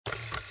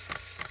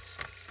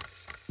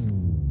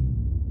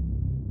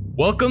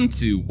Welcome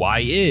to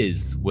Why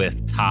Is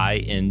with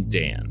Ty and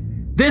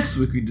Dan. This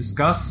week we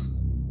discuss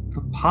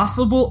the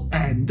possible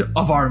end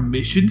of our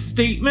mission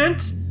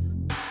statement.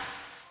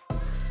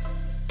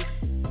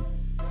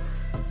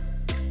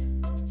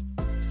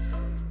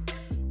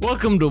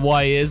 Welcome to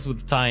Why Is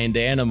with Ty and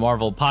Dan, a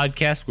Marvel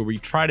podcast where we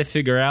try to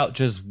figure out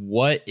just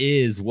what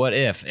is, what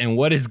if, and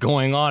what is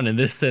going on in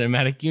this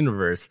cinematic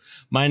universe.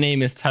 My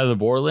name is Tyler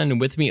Borland,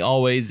 and with me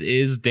always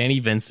is Danny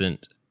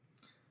Vincent.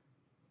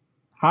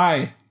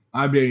 Hi,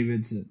 I'm Danny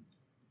Vincent.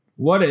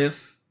 What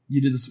if you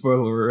did the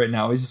spoiler right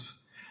now?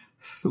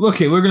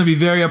 Okay, we're going to be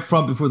very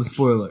upfront before the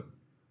spoiler.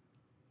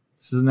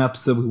 This is an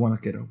episode we want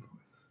to get over with.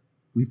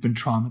 We've been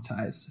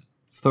traumatized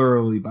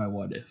thoroughly by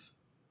What If.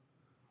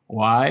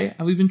 Why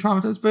have we been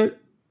traumatized by it?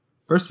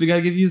 First, we got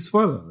to give you a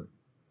spoiler alert.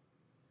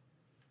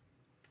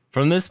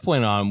 From this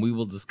point on, we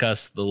will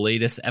discuss the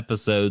latest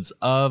episodes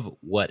of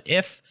What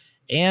If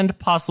and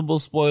possible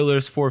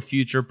spoilers for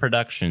future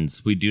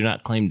productions. We do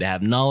not claim to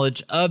have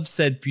knowledge of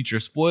said future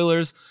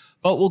spoilers,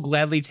 but will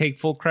gladly take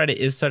full credit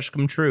if such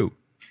come true.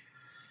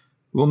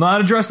 We will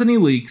not address any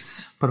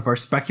leaks, but if our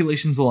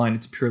speculations align,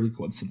 it's purely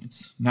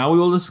coincidence. Now we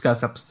will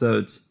discuss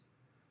episodes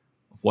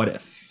of What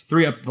If.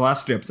 The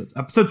last three episodes.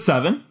 Episode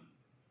 7,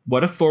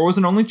 what if Thor was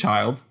an only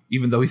child,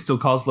 even though he still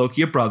calls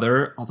Loki a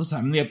brother all the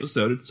time in the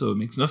episode, so it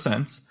makes no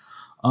sense.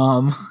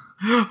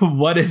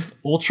 What if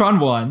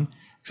Ultron won,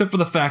 except for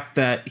the fact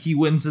that he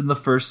wins in the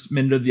first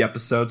minute of the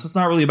episode, so it's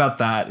not really about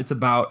that. It's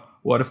about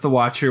what if the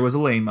Watcher was a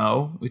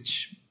lame-o,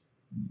 which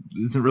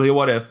isn't really a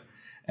what if.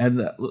 And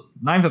the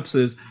 9th episode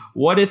is,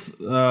 what if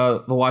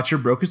the Watcher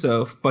broke his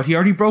oath, but he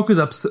already broke his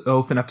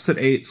oath in episode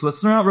 8, so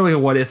that's not really a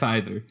what if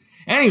either.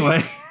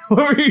 Anyway,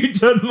 what were your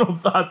general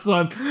thoughts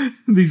on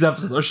these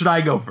episodes, or should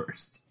I go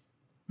first?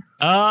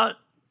 Yeah,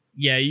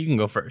 you can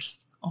go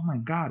first. Oh my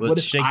god,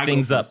 Let's shake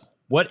things up.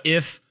 What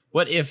if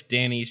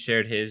Danny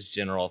shared his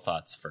general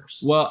thoughts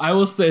first? Well, I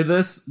will say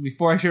this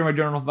before I share my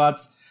general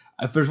thoughts.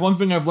 If there's one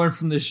thing I've learned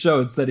from this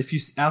show, it's that if you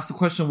ask the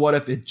question, what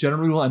if, it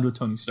generally will end with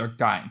Tony Stark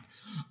dying.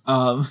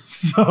 Yeah.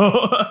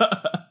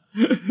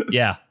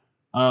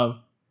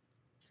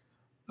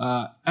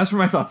 As for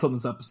my thoughts on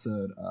this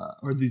episode,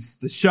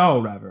 the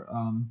show rather,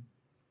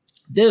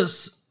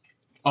 this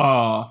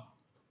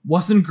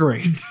wasn't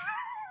great.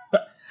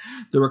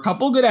 There were a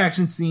couple good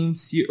action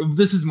scenes here.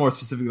 This is more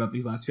specific about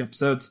these last few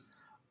episodes.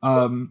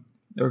 There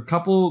were a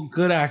couple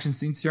good action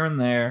scenes here and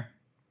there,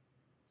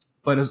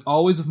 but as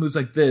always with moves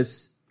like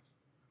this,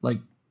 like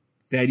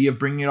the idea of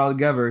bringing it all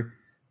together,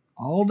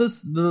 all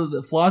this,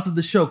 the flaws of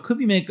the show could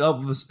be made up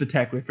with a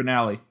spectacular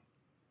finale.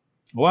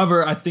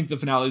 However, I think the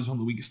finale is one of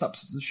the weakest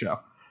episodes of the show.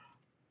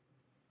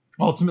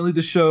 Ultimately,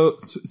 the show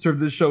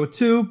served this show with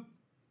 2,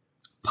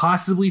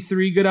 possibly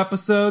 3 good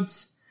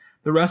episodes.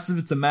 The rest of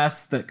it's a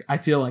mess that I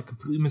feel like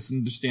completely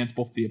misunderstands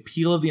both the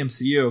appeal of the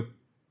MCU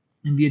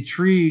and the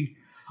intrigue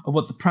of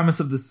what the premise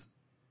of this,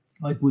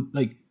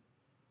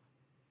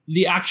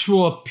 the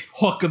actual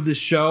hook of this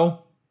show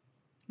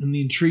and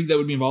the intrigue that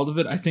would be involved with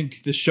it. I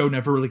think this show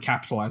never really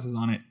capitalizes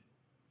on it,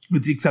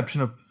 with the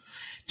exception of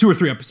 2 or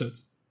 3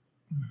 episodes.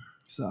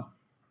 So,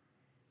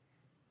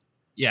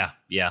 yeah,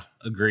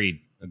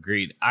 agreed.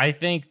 I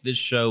think this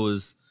show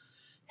was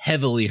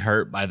heavily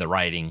hurt by the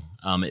writing.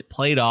 It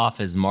played off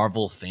as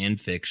Marvel fan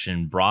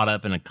fiction brought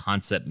up in a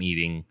concept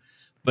meeting,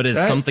 but as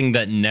something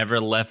that never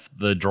left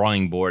the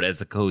drawing board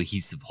as a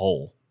cohesive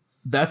whole.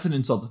 That's an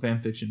insult to fan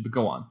fiction, but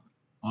go on.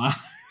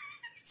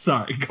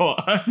 Sorry, go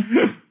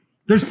on.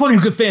 There's plenty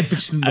of good fan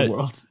fiction in the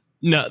world.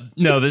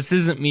 No, this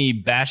isn't me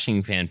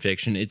bashing fan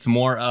fiction. It's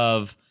more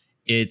of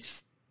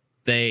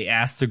they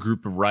asked a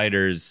group of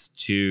writers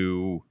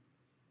to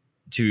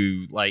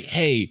like,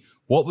 hey,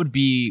 what would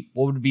be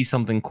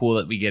something cool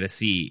that we get to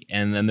see?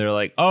 And then they're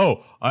like,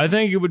 oh, I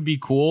think it would be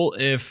cool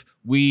if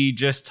we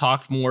just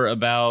talked more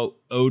about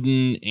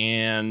Odin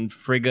and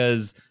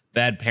Frigga's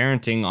bad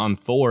parenting on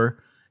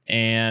Thor,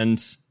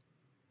 and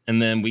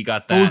then we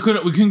got that. Well,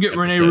 we couldn't get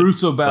Rene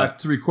Russo back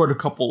to record a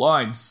couple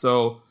lines,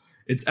 so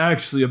it's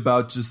actually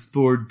about just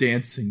Thor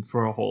dancing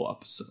for a whole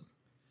episode.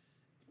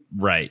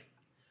 Right.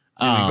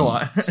 Go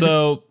on.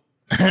 So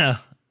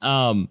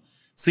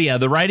yeah,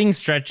 the writing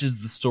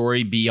stretches the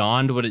story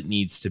beyond what it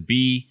needs to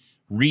be,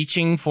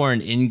 reaching for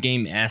an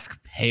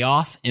in-game-esque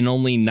payoff in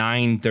only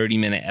 9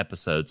 30-minute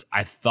episodes.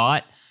 I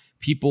thought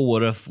people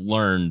would have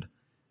learned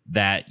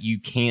that you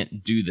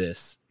can't do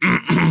this,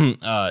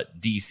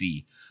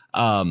 DC.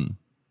 I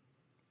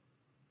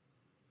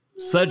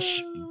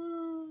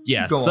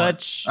have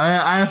thoughts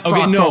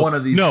on one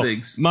of these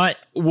things. What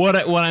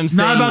I'm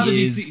saying not about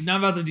the is DC, not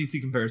about the DC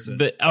comparison.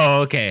 But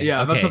okay,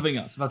 yeah, okay. about something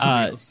else.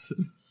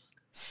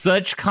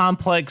 Such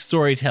complex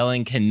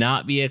storytelling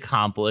cannot be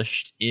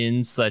accomplished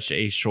in such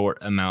a short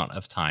amount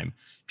of time.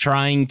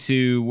 Trying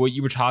to, what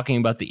you were talking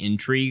about, the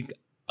intrigue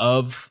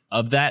of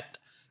that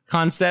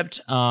concept,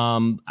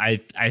 I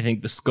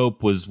think the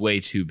scope was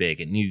way too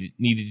big. It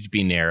needed to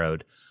be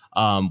narrowed.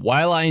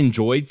 While I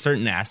enjoyed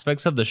certain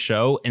aspects of the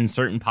show and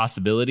certain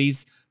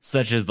possibilities,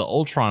 such as the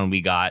Ultron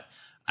we got,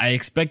 I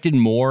expected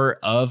more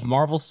of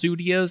Marvel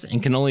Studios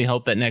and can only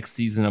hope that next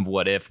season of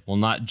What If will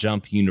not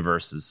jump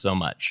universes so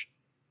much.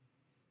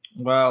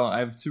 Well, I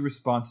have two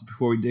responses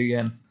before we dig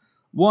in.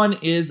 One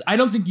is, I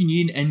don't think you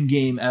need an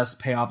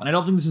Endgame-esque payoff, and I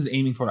don't think this is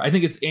aiming for it. I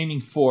think it's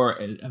aiming for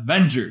an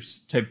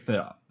Avengers-type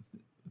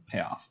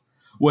payoff,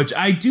 which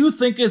I do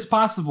think is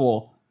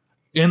possible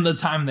in the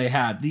time they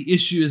had. The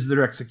issue is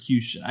their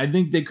execution. I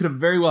think they could have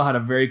very well had a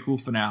very cool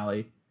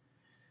finale.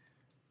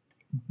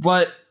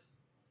 But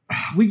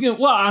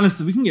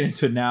honestly, we can get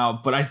into it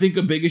now, but I think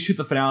a big issue with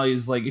the finale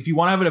is, like, if you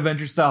want to have an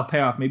Avengers-style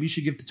payoff, maybe you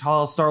should give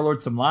T'Challa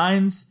Star-Lord some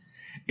lines.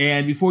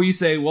 And before you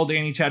say, well,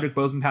 Danny Chadwick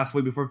Boseman passed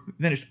away before it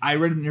finished, I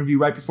read an interview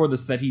right before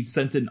this that he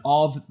sent in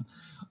all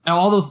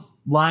the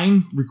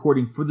line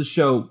recording for the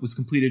show was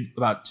completed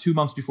about 2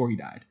 months before he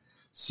died.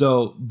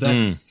 So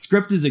that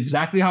script is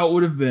exactly how it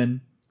would have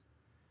been.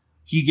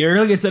 He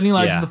rarely gets any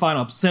lines in the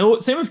final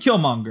episode. Same with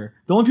Killmonger.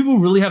 The only people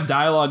who really have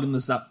dialogue in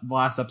this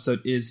last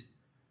episode is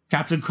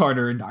Captain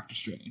Carter and Doctor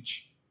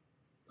Strange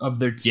of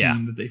their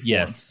team that they formed.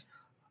 Yes.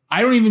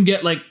 I don't even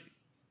get, like,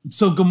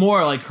 so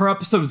Gamora, like, her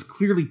episode is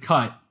clearly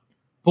cut.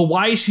 But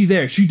why is she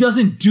there? She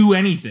doesn't do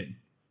anything.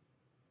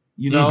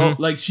 You know?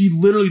 Like, she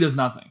literally does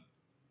nothing.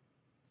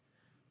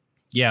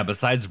 Yeah,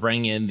 besides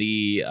bringing in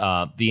the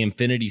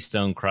Infinity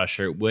Stone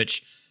Crusher,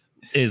 which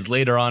is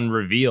later on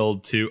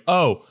revealed to,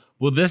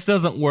 this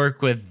doesn't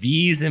work with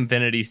these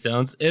Infinity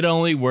Stones. It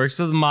only works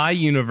with my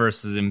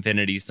universe's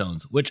Infinity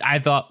Stones, which I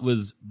thought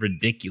was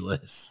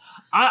ridiculous.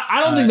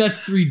 I don't think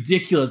that's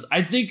ridiculous.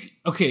 I think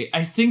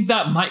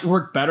that might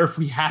work better if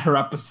we had her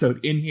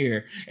episode in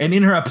here. And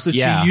in her episode,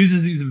 she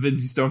uses these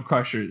Infinity Stone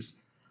Crushers.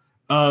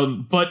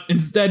 But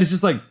instead, it's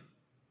just like,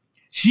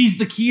 she's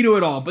the key to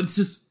it all. But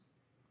it's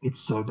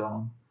so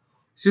dumb.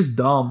 It's just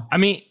dumb. I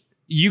mean,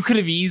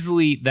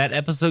 that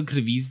episode could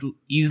have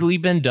easily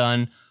been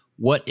done.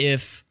 What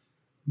if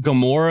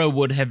Gamora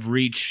would have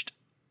reached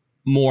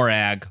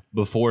Morag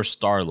before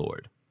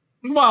Star-Lord?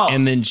 Well,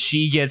 and then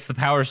she gets the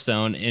Power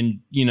Stone and,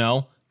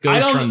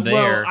 goes from there.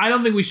 Well, I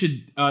don't think we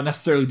should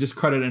necessarily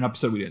discredit an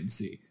episode we didn't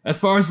see.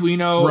 As far as we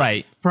know,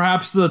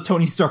 perhaps the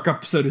Tony Stark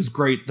episode is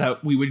great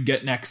that we would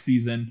get next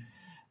season.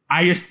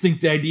 I just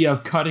think the idea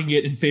of cutting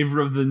it in favor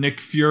of the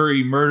Nick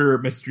Fury murder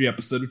mystery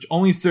episode, which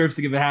only serves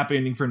to give a happy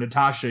ending for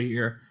Natasha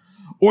here,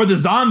 or the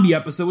zombie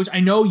episode, which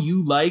I know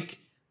you like,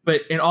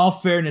 but in all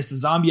fairness, the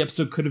zombie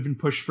episode could have been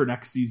pushed for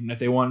next season if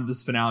they wanted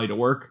this finale to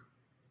work.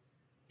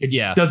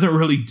 It doesn't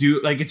really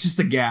do, like, it's just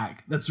a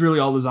gag. That's really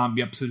all the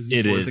zombie episode is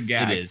used for, is a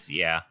gag. It is,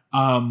 yeah.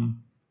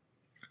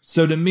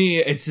 So to me,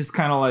 it's just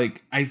kind of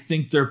like, I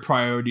think their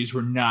priorities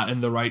were not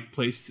in the right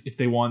place. If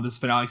they wanted this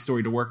finale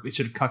story to work, they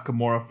should have cut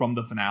Gamora from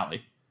the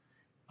finale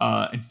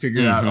and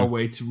figured out a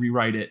way to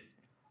rewrite it.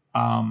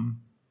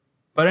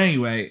 But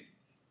anyway,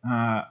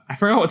 I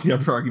forgot what the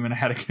other argument I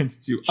had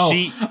against you.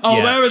 She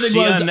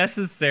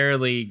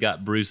unnecessarily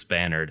got Bruce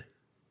Bannered.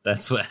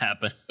 That's what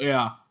happened.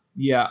 Yeah.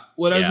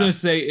 What I was going to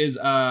say is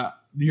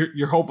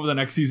your hope of the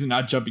next season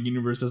not jumping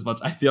universe as much.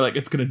 I feel like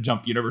it's going to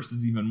jump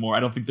universes even more. I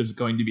don't think there's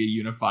going to be a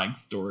unifying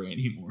story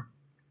anymore.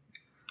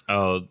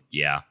 Oh,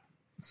 yeah.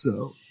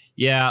 So.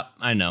 Yeah,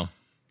 I know.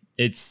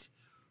 It's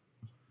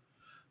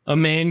a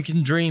man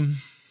can dream.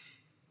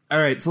 All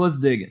right, so let's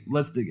dig in.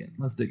 Let's dig in.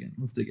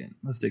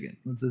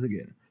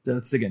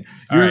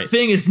 Your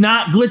thing is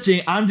not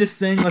glitching. I'm just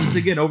saying let's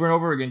dig in over and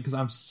over again because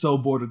I'm so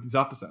bored with these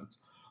episodes.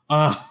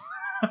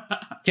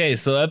 Okay,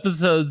 so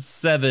episode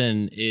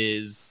 7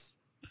 is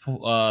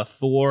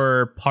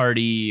Thor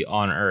Party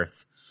on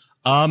Earth.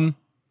 I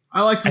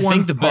like to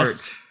think the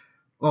best.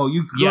 Oh,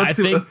 you. Yeah,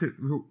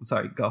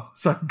 Sorry, go.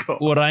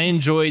 What I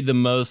enjoyed the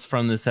most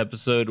from this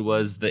episode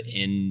was the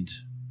ending.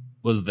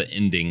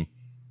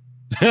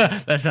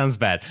 That sounds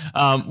bad.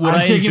 What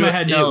I'm shaking my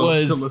head no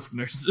was to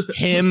listeners.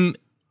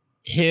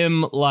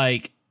 him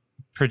like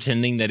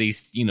pretending that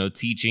he's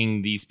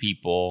teaching these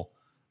people.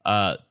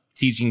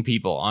 Teaching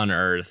people on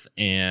Earth,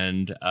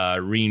 and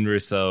Reen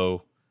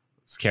Russo's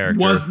character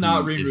was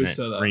not Reen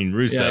Russo, though. Reen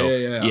Russo,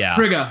 yeah.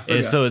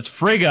 Frigga. So it's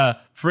Frigga.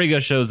 Frigga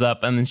shows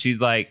up, and then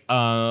she's like,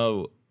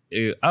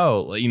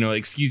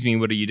 excuse me,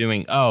 what are you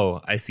doing?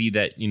 Oh, I see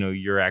that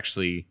you're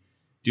actually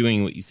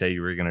doing what you said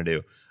you were gonna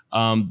do.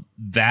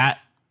 That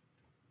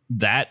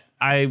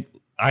I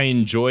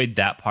enjoyed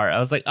that part. I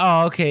was like,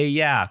 oh, okay,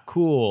 yeah,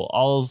 cool,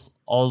 all's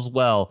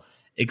well,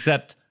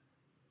 except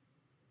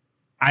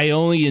I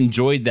only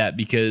enjoyed that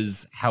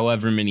because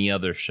however many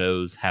other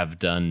shows have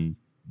done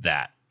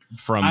that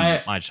from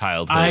my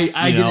childhood.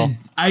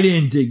 I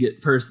didn't dig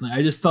it personally.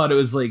 I just thought it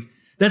was like,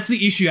 that's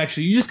the issue.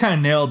 Actually, you just kind of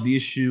nailed the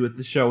issue with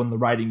the show and the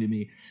writing to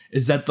me,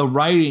 is that the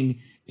writing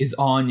is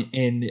on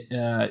an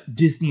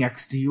Disney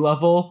XD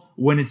level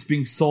when it's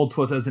being sold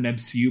to us as an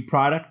MCU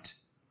product.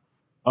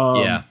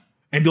 And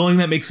the only thing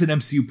that makes it an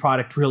MCU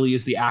product really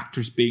is the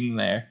actors being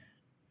there.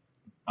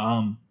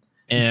 And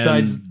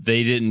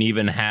they didn't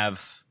even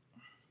have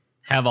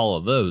all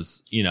of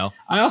those,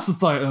 I also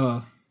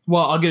thought,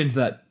 well, I'll get into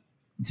that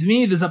to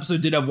me, this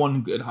episode did have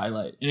one good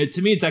highlight, and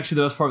to me, it's actually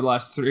the best part of the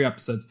last 3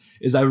 episodes.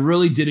 Is I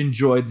really did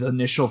enjoy the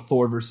initial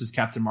Thor versus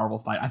Captain Marvel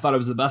fight. I thought it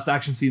was the best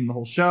action scene in the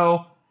whole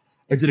show.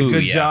 It did a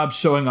good job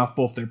showing off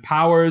both their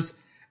powers.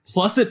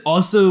 Plus, it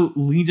also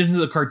leaned into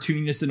the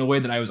cartooniness in a way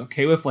that I was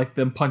okay with, like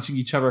them punching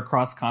each other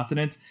across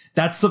continents.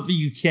 That's something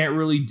you can't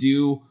really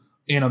do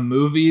in a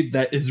movie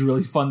that is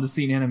really fun to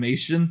see in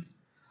animation.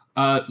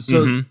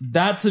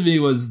 That to me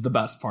was the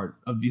best part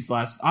of these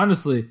last.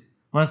 Honestly.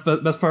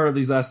 Best part of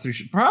these last 3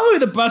 probably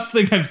the best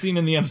thing I've seen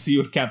in the MCU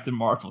with Captain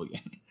Marvel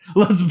yet.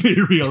 Let's be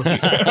real here.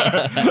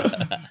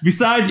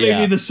 Besides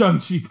maybe the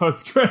Shang-Chi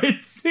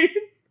post-credits scene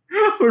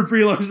where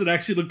Brie Larson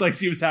actually looked like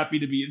she was happy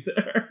to be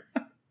there.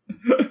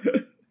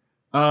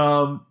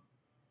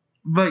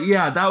 But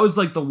yeah, that was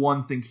like the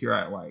one thing here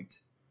I liked.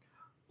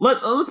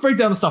 Let's break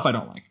down the stuff I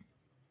don't like.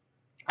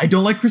 I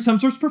don't like Chris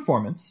Hemsworth's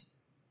performance.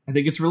 I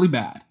think it's really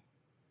bad.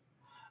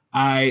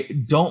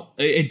 He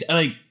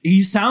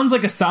sounds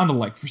like a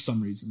sound-alike for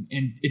some reason,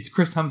 and it's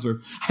Chris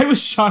Hemsworth. I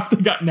was shocked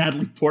they got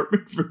Natalie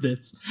Portman for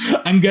this.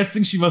 I'm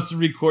guessing she must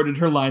have recorded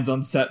her lines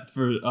on set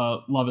for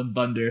Love and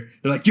Thunder.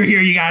 They're like, you're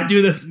here, you gotta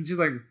do this. And she's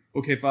like,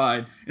 okay,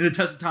 fine. And then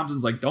Tessa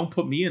Thompson's like, don't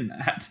put me in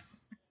that.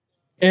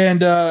 And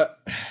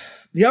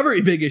the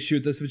other big issue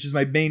with this, which is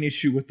my main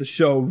issue with the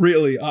show,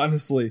 really,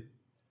 honestly,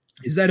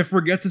 is that it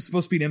forgets it's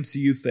supposed to be an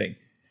MCU thing.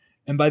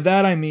 And by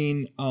that I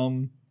mean,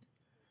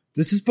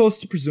 this is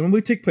supposed to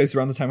presumably take place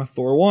around the time of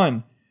Thor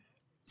 1.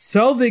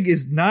 Selvig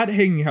is not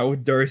hanging out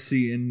with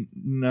Darcy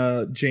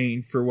and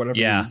Jane for whatever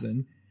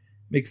reason.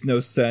 Makes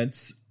no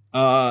sense.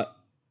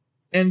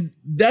 And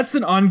that's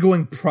an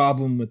ongoing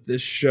problem with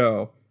this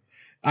show.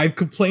 I've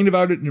complained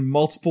about it in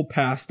multiple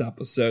past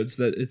episodes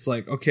that it's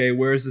like, okay,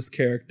 where is this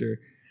character?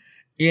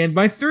 And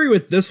my theory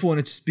with this one,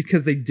 it's just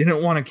because they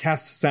didn't want to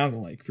cast a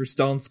sound-alike for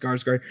Stellan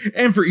Skarsgård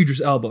and for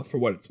Idris Elba, for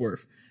what it's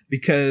worth.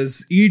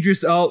 Because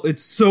Idris Elba,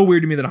 it's so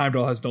weird to me that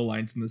Heimdall has no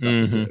lines in this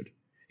episode.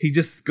 He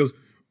just goes,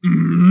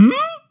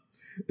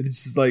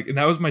 It's just like, and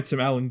that was my Tim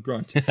Allen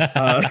grunt. They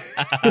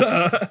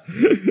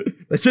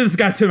should have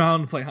got Tim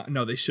Allen to play.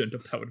 No, they shouldn't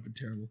have. That would have been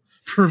terrible.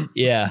 For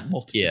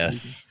multiple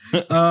reasons.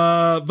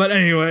 But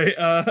anyway,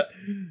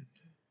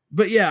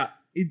 but yeah,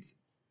 it's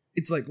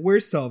like,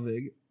 where's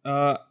Selvig?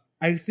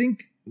 I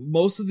think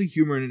most of the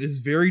humor in it is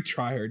very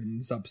tryhard in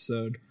this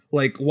episode.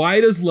 Like,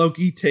 why does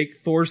Loki take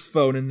Thor's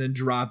phone and then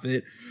drop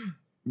it?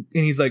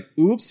 And he's like,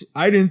 oops,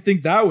 I didn't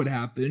think that would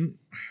happen.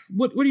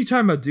 What are you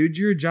talking about, dude?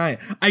 You're a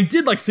giant. I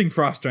did like seeing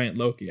Frost Giant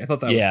Loki. I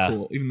thought that was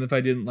cool, even if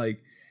I didn't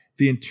like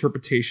the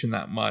interpretation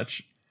that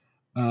much.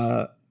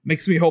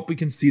 Makes me hope we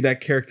can see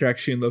that character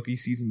actually in Loki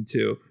season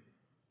 2.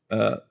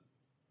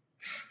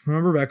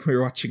 Remember back when we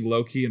were watching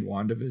Loki and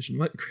WandaVision?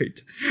 What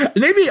great.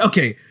 Maybe,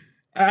 okay,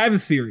 I have a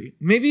theory.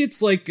 Maybe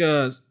it's like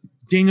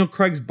Daniel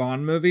Craig's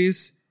Bond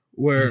movies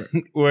where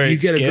you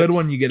get a good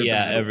one, you get a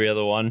bad one. Yeah, every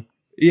other one.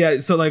 Yeah,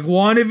 so like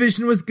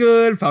WandaVision was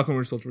good, Falcon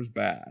Winter Soldier was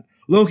bad.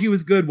 Loki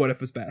was good, What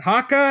If was bad.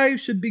 Hawkeye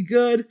should be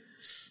good.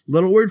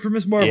 Little word for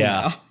Miss Marvel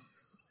now.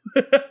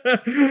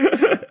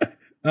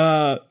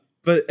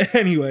 But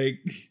anyway,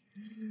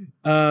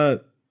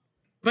 but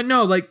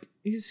no, like,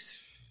 he's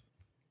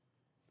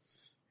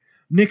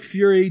Nick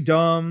Fury,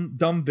 dumb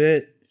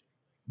bit,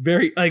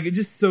 very, like, it's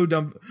just so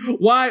dumb.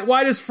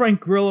 Why does Frank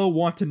Grillo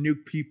want to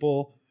nuke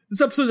people?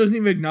 This episode doesn't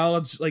even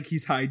acknowledge, like,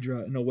 he's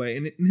Hydra in a way.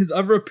 And in his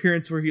other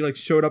appearance where he, like,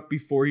 showed up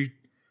before he,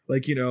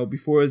 like, you know,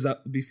 before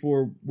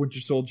Winter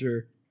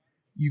Soldier,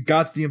 you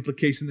got the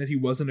implication that he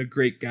wasn't a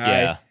great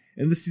guy. Yeah.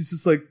 And this is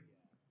just like,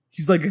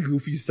 he's like a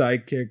goofy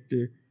side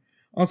character.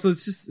 Also,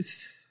 it's just,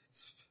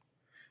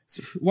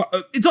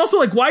 it's also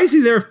like, why is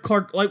he there if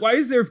Clark, like, why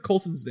is there if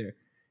Coulson's there?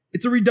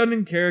 It's a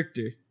redundant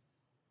character.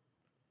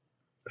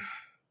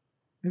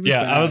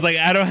 Yeah, bad. I was like,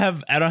 I don't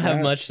have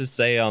much to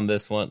say on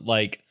this one.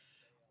 Like,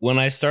 when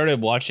I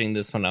started watching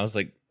this one, I was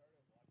like,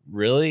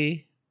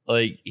 really?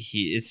 Like,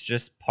 it's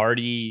just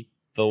party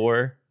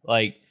Thor?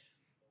 Like,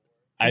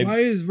 why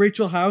is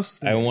Rachel House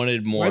there? I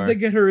wanted more. Why'd they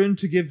get her in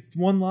to give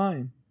one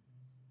line?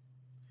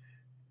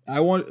 I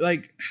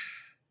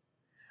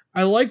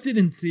liked it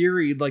in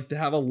theory, like, to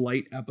have a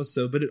light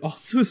episode, but it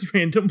also is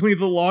randomly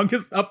the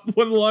longest one of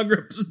the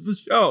longer episodes of the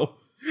show.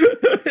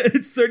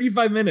 It's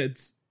 35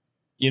 minutes.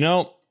 You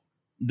know,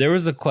 there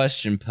was a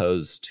question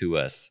posed to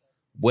us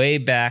way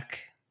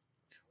back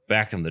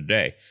in the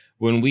day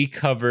when we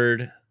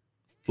covered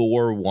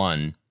Thor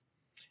 1,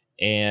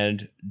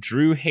 and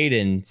Drew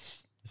Hayden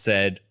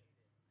said,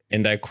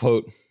 and I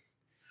quote,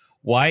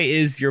 "Why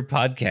is your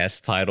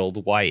podcast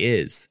titled Why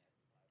Is?"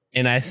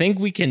 And I think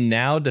we can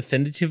now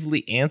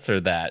definitively answer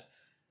that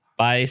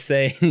by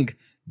saying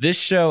this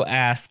show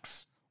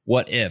asks,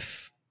 what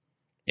if?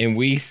 And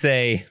we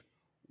say,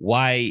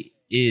 why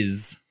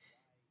is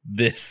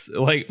this?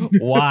 Like,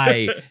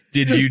 why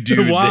did you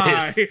do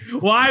this?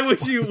 Why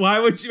would you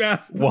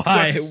ask this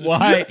question?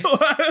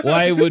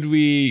 Why would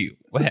we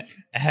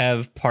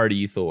have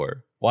Party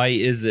Thor? Why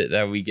is it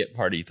that we get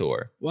Party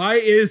Thor? Why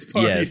is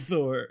Party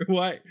Thor?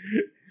 Why?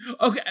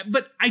 Okay,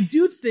 but I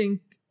do think,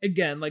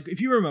 again, like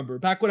if you remember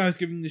back when I was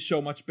giving the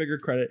show much bigger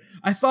credit,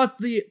 I thought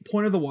the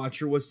point of The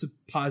Watcher was to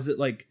posit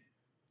like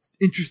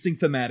interesting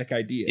thematic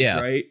ideas,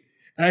 right?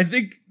 And I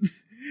think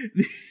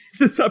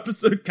this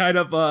episode kind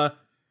of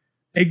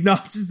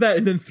acknowledges that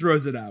and then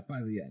throws it out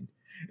by the end.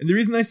 And the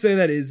reason I say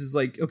that is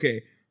like,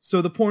 okay,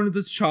 so the point of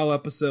this T'Challa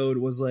episode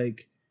was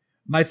like,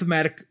 my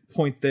thematic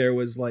point there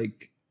was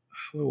like,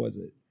 what was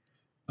it?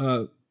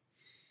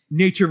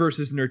 Nature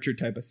versus nurture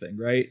type of thing,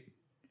 right?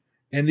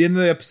 And the end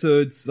of the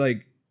episode's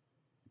like,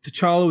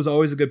 T'Challa was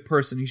always a good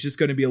person. He's just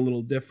going to be a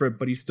little different,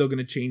 but he's still going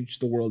to change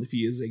the world if he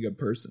is a good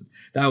person.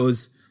 That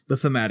was the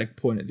thematic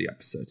point of the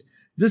episode.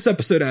 This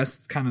episode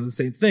asks kind of the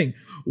same thing.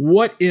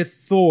 What if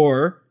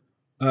Thor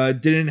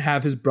didn't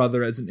have his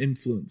brother as an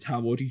influence?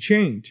 How would he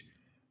change?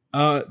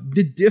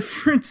 The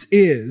difference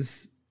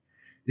is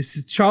the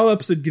T'Challa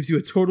episode gives you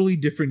a totally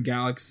different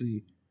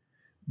galaxy.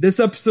 This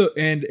episode,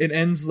 and it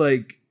ends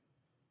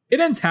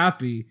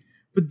happy,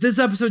 but this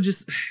episode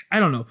just, I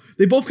don't know.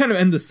 They both kind of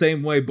end the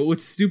same way, but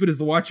what's stupid is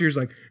the Watcher is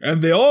like,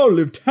 and they all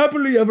lived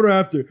happily ever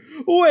after.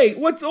 Wait,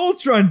 what's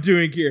Ultron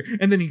doing here?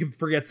 And then he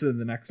forgets it in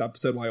the next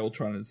episode why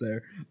Ultron is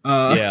there.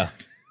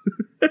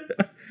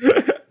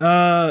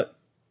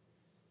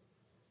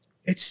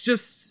 It's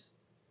just,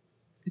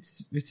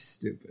 it's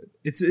stupid.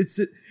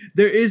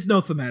 There is no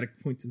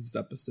thematic point to this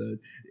episode.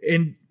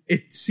 And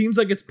it seems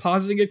like it's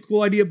positing a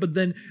cool idea, but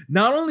then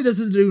not only does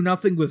it do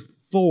nothing with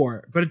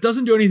Thor, but it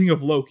doesn't do anything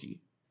with Loki.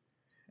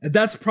 And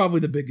that's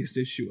probably the biggest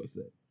issue with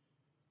it.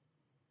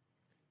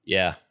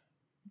 Yeah.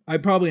 I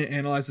probably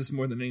analyzed this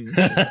more than anyone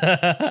should.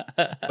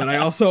 But I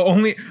also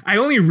only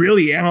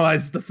really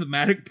analyzed the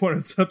thematic point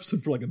of this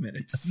episode for like a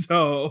minute.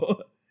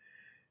 So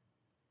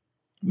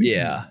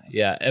yeah.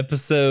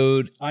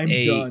 Episode I'm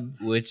 8, done.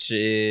 Which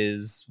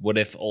is What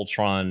If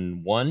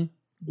Ultron won?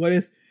 What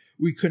if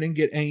we couldn't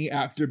get any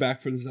actor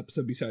back for this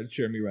episode besides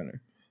Jeremy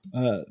Renner?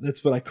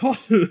 That's what I call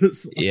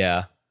this one.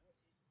 Yeah.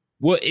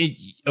 Well,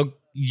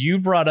 you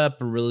brought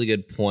up a really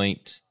good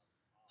point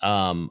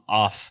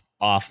off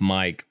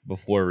mic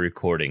before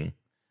recording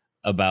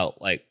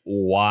about like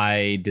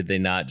why did they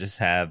not just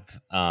have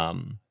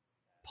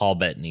Paul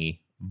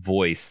Bettany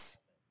voice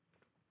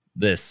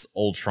this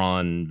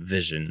Ultron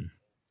Vision?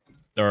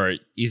 Or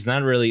he's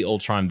not really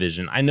Ultron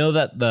Vision. I know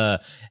that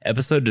the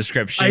episode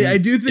description I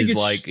do think is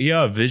like,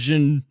 yeah,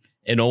 Vision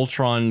and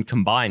Ultron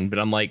combined, but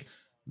I'm like,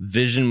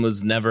 Vision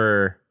was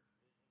never.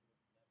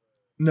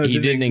 No,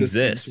 he didn't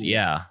exist.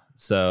 Yeah.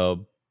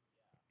 So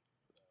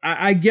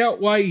I get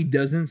why he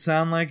doesn't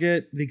sound like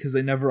it because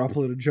they never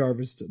uploaded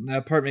Jarvis.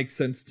 That part makes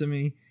sense to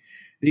me.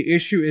 The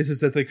issue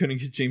is that they couldn't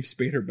get James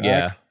Spader back.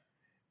 Yeah.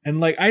 And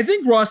like, I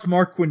think Ross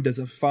Marquand does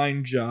a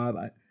fine job.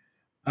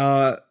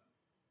 But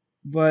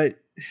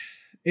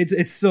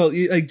it's still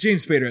like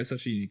James Spader has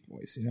such a unique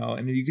voice, you know,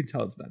 and you can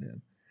tell it's not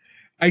him.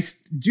 I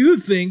do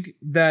think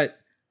that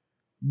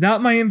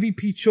not my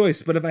MVP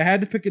choice, but if I had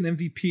to pick an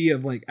MVP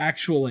of like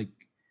actual like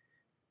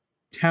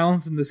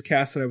talents in this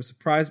cast that I was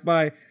surprised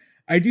by,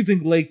 I do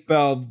think Lake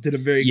Bell did a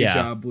very good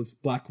job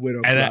with Black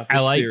Widow throughout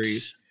this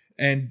series,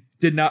 and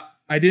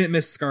I didn't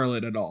miss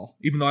Scarlet at all,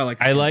 even though I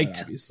liked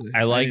Scarlet, obviously.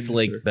 I liked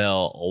Lake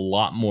Bell a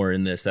lot more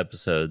in this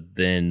episode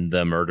than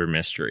the murder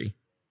mystery.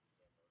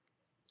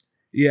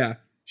 Yeah,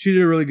 she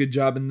did a really good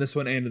job in this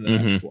one and in the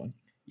next one.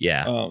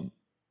 Yeah.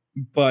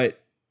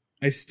 But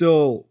I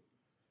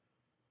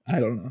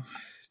don't know.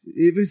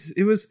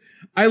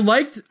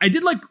 I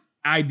did like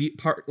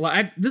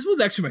this was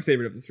actually my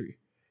favorite of the 3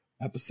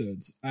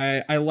 episodes.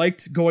 I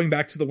liked going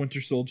back to the Winter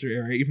Soldier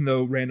era, even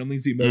though randomly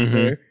Zemo's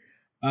there.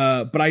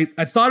 But I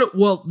thought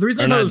the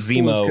reason I thought it was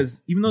cool is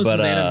because even though this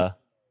was anime,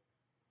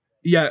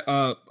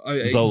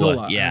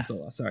 Zola.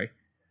 Zola, sorry.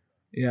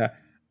 Yeah.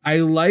 I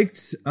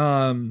liked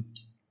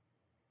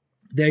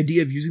the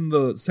idea of using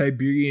the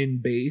Siberian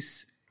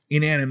base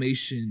in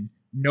animation,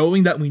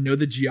 knowing that we know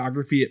the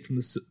geography from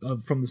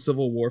the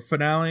Civil War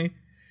finale,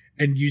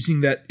 and using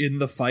that in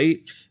the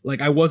fight.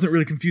 Like, I wasn't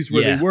really confused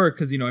where they were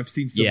because, you know, I've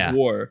seen Civil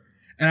War.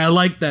 And I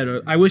like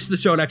that. I wish the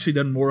show had actually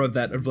done more of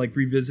that, of like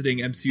revisiting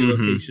MCU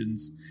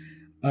locations.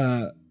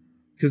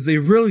 Because they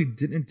really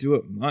didn't do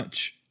it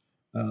much.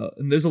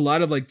 And there's a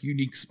lot of like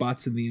unique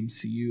spots in the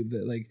MCU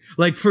that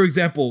like for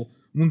example,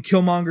 when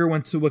Killmonger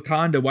went to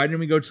Wakanda, why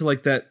didn't we go to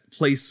like that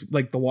place,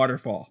 like the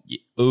waterfall?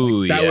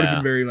 Ooh, that would have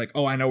been very like,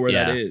 oh, I know where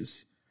that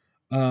is.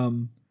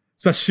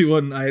 Especially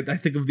when I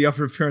think of the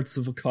upper appearance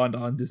of Wakanda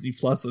on Disney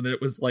Plus, and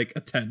it was like a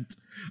tent.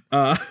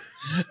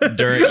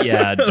 During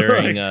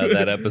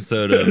that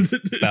episode of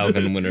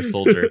Falcon and Winter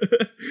Soldier.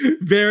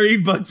 Very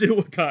budget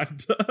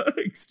Wakanda.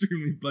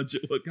 Extremely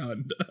budget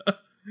Wakanda.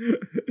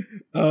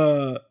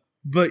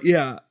 But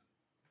yeah.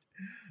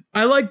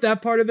 I like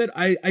that part of it.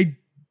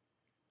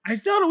 I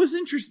thought it was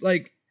interesting.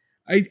 Like,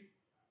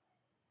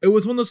 it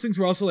was one of those things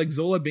where also like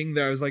Zola being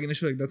there, I was like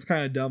initially like, that's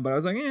kind of dumb, but I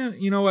was like, yeah,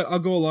 you know what? I'll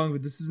go along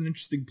with this. Is an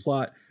interesting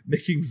plot,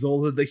 making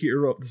Zola the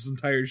hero of this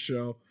entire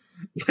show.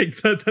 Like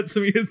that to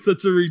me is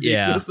such a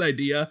ridiculous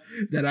idea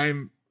that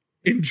I'm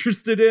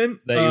interested in.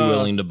 That you're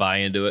willing to buy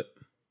into it.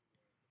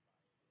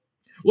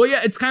 Well,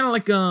 yeah, it's kind of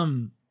like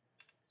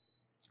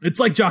it's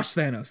like Josh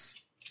Thanos.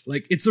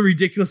 Like, it's a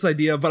ridiculous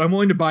idea, but I'm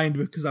willing to buy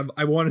into it because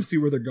I want to see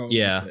where they're going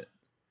with it.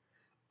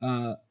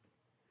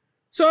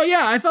 So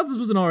yeah, I thought this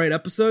was an alright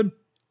episode.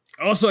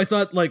 Also, I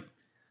thought like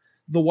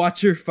the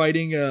Watcher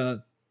fighting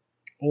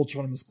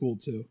Ultron was cool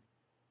too.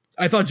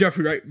 I thought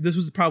Jeffrey Wright. This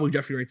was probably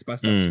Jeffrey Wright's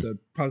best episode.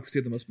 Probably because he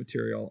had the most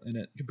material in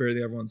it compared to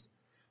the other ones.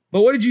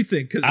 But what did you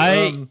think?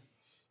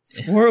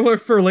 Spoiler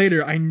for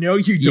later. I know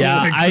you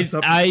don't like this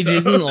episode. I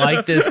didn't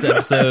like this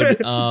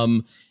episode.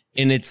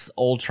 And it's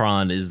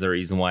Ultron is the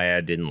reason why I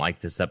didn't like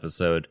this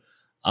episode.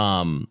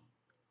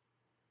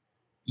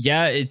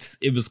 Yeah,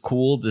 it was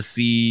cool to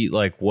see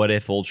like what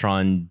if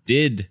Ultron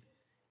did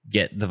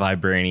get the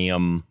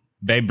vibranium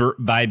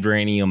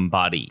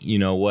body, you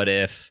know, what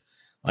if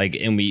like,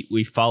 and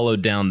we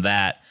followed down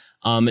that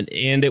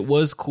and it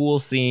was cool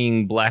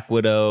seeing Black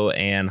Widow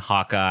and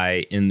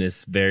Hawkeye in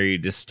this very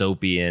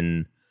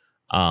dystopian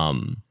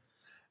setting.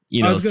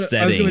 I was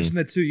gonna mention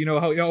that too. You know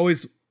how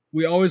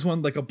we always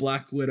want like a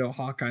Black Widow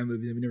Hawkeye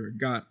movie that we never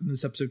got, and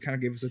this episode kind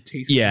of gave us a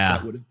taste of what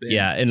that would have been.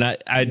 Yeah, and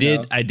I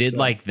did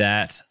like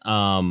that.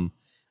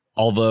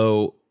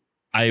 Although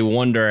I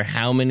wonder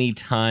how many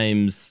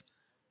times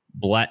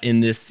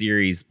in this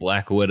series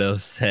Black Widow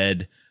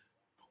said,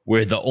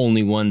 "We're the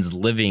only ones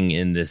living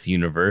in this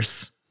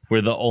universe.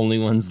 We're the only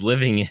ones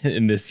living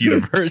in this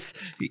universe."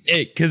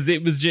 Because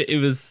it was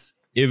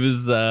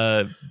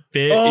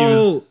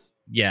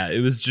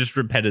just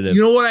repetitive.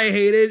 You know what I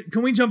hated?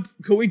 Can we jump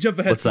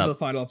ahead to the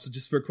final episode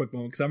just for a quick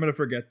moment? Because I'm going to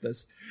forget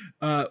this.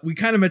 We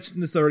kind of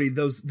mentioned this already.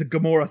 The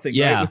Gamora thing,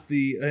 right? With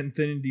the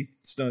Infinity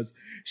Stones.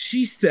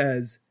 She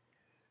says,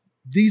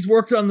 "These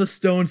worked on the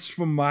stones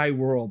from my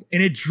world,"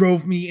 and it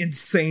drove me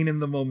insane in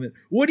the moment.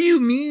 What do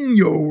you mean,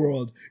 your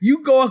world?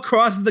 You go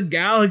across the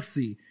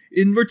galaxy,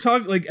 and we're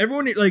talking like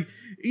everyone like.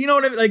 You know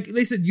what I mean? Like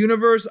they said,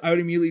 universe. I would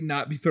immediately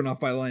not be thrown off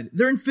by the line.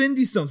 They're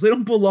Infinity Stones. They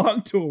don't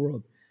belong to a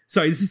world.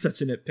 Sorry, this is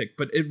such a nitpick,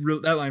 but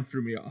that line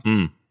threw me off.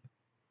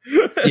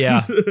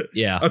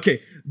 Yeah.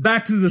 Okay,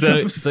 back to this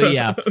episode. So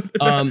yeah,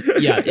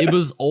 it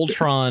was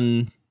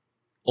Ultron.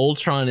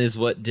 Ultron is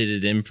what did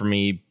it in for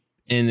me,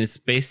 and it's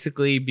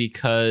basically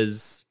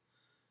because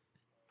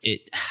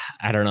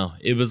I don't know.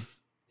 It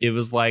was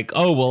like,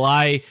 oh well,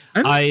 I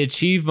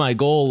achieved my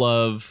goal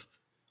of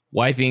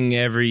wiping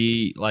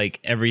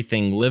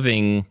everything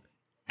living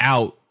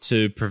out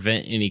to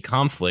prevent any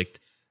conflict.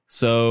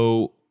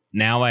 So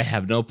now I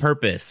have no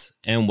purpose,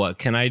 and what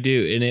can I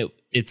do? And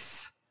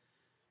it's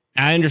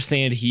I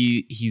understand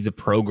he's a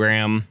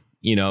program,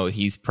 you know,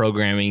 he's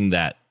programming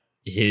that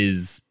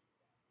his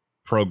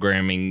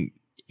programming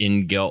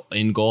in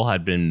goal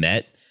had been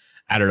met.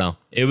 I don't know.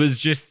 It was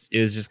just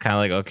kind of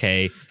like,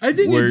 okay. I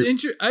think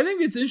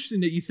it's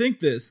interesting that you think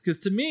this, because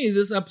to me,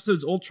 this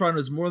episode's Ultron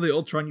is more the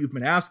Ultron you've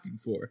been asking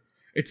for.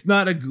 It's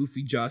not a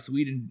goofy Joss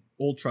Whedon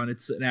Ultron.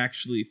 It's an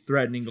actually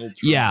threatening Ultron.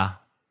 Yeah.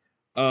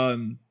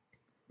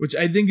 Which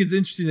I think is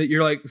interesting that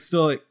you're like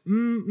still like,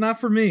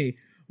 not for me.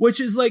 Which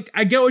is like,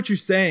 I get what you're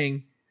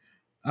saying.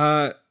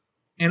 And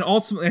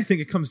ultimately, I think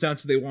it comes down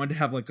to they wanted to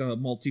have like a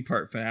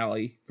multi-part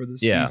finale for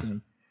this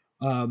season.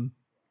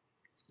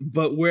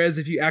 But whereas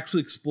if you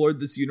actually explored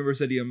this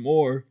universe idea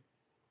more,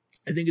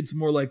 I think it's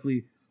more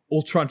likely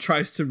Ultron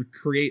tries to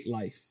create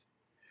life.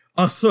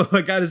 Also,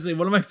 I gotta say,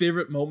 one of my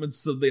favorite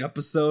moments of the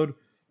episode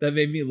that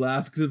made me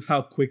laugh because of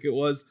how quick it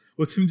was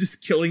him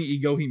just killing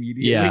Ego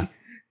immediately. Yeah.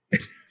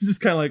 It's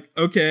just kind of like,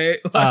 okay,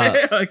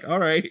 like, all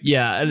right.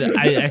 Yeah,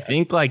 I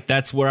think like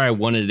that's where I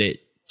wanted it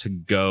to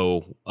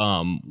go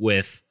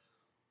with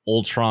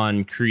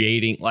Ultron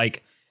creating,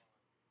 like,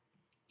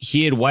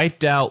 he had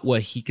wiped out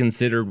what he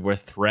considered were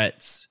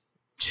threats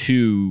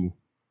to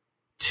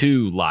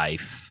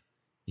life.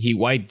 He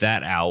wiped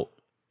that out,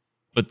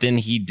 but then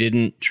he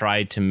didn't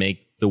try to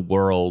make the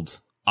world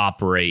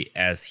operate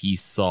as he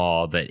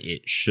saw that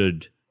it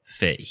should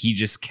fit. He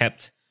just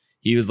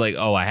he was like,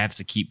 oh, I have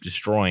to keep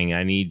destroying.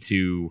 I need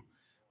to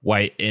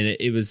wipe. And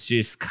it was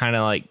just kind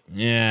of like,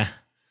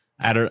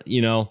 I don't,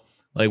 you know,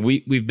 like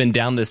we've been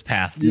down this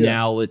path. Yeah.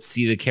 Now let's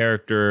see the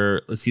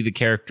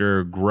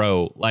character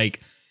grow. Like,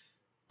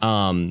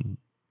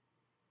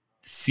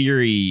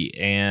 Siri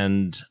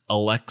and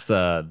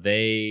Alexa,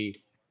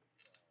 they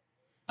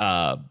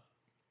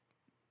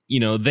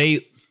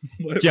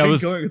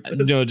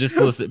just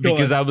listen,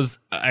 because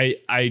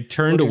I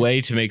turned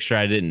away to make sure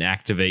I didn't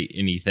activate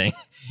anything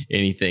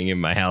in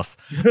my house.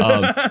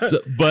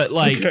 But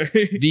like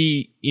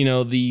these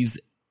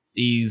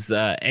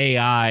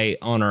AI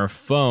on our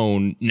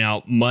phone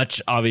now,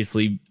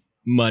 obviously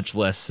much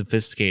less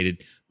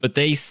sophisticated, but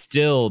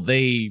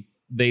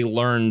they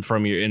learn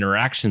from your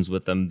interactions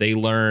with them. They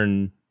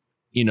learn,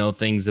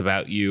 things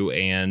about you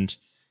and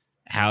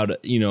how to,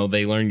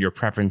 they learn your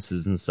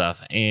preferences and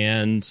stuff.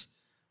 And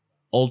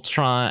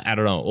Ultron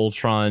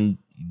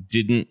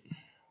didn't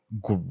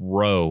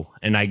grow.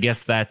 And I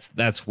guess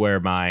that's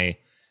where my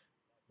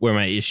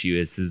issue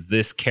is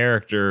this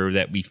character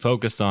that we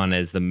focused on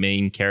as the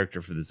main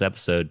character for this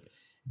episode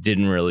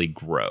didn't really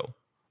grow.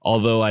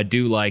 Although I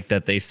do like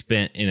that they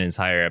spent an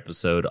entire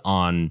episode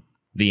on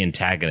the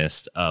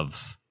antagonist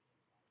of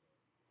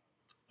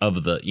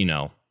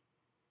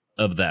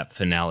that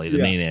finale, the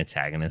main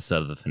antagonist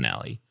of the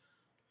finale.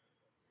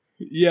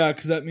 Yeah,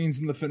 because that means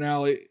in the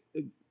finale,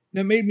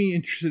 that made me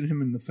interested in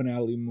him in the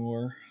finale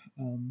more.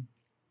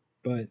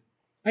 But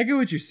I get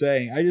what you're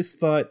saying. I just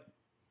thought,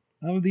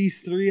 out of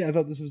these three, I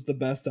thought this was the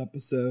best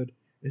episode.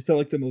 It felt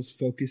like the most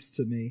focused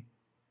to me.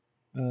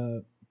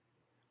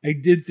 I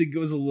did think it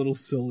was a little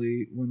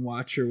silly when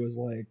Watcher was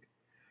like,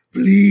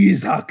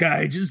 "Please,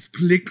 Hawkeye, just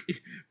click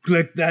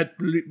that.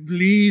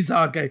 Please,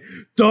 Hawkeye.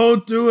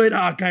 Don't do it,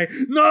 Hawkeye.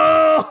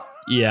 No!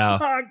 Yeah.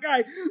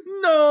 Hawkeye,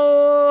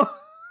 no!"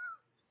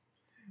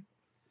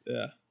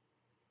 Yeah.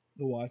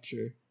 The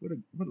Watcher. What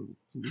a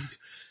loser.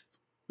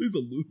 He's a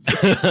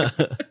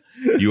loser.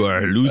 You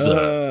are a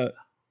loser.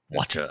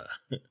 Watcher.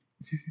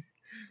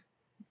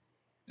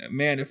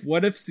 Man, if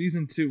What If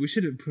season 2, we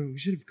should have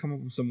come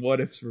up with some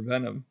what ifs for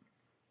Venom.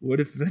 What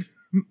if Venom?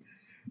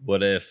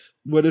 What if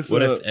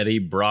Eddie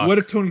Brock? What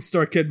if Tony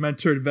Stark had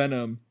mentored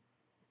Venom?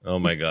 Oh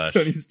my gosh.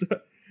 Tony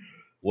Stark.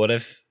 What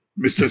if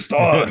Mr.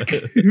 Stark?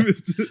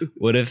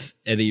 What if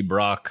Eddie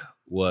Brock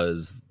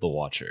was the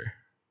Watcher?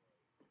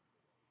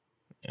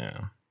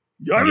 Yeah.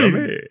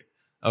 Yummy.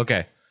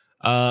 Okay.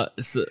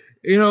 So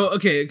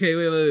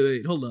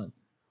wait, hold on.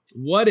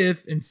 What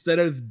if instead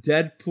of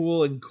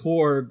Deadpool and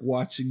Korg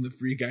watching the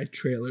Free Guy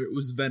trailer, it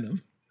was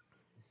Venom?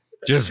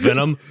 Just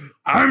Venom?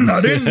 I'm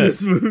not in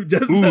this movie.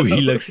 Just Ooh, Venom.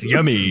 he looks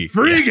yummy.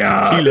 Free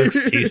Guy. He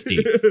looks tasty.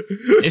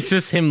 It's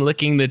just him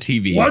licking the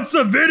TV. What's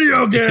a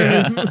video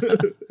game?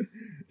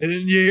 And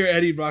then you hear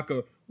Eddie Brock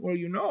go,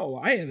 "Well,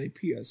 I have a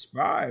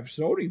PS5.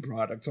 Sony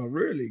products are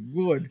really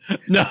good."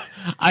 No,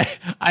 I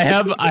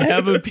have a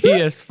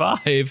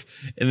PS5,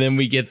 and then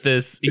we get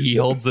this. He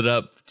holds it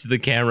up to the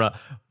camera.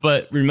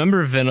 But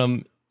remember,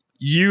 Venom,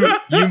 you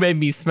made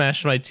me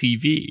smash my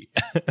TV.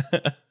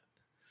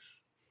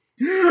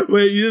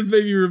 Wait, you just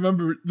made me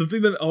remember the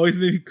thing that always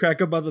made me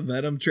crack up about the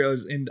Venom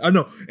trailers, and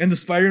the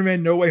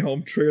Spider-Man No Way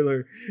Home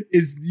trailer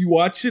is you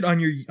watch it on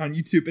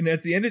YouTube, and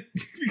at the end it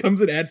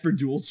becomes an ad for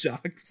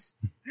DualShocks,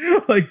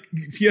 like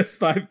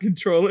PS5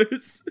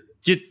 controllers.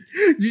 Did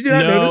you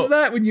not notice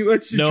that when you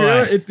watch the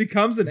trailer? It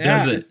becomes an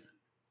ad. It?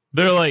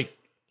 They're like,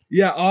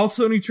 yeah, all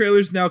Sony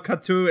trailers now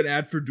cut to an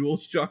ad for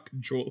DualShock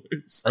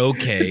controllers.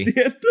 Okay. At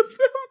the end of them.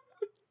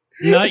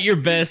 Not your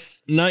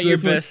best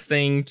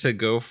thing to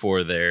go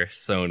for there,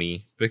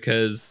 Sony,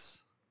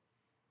 because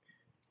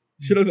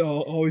should have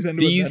always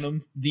ended with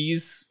Venom.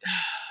 These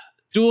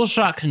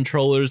DualShock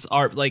controllers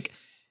are like,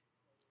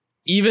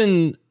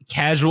 even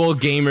casual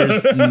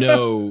gamers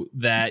know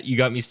that you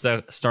got me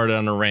started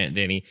on a rant,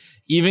 Danny.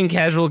 Even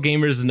casual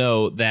gamers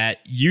know that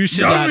you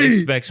should not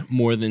expect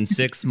more than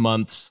 6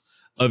 months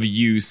of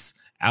use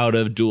out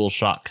of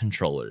DualShock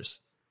controllers.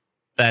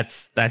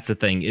 That's the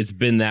thing. It's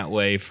been that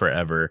way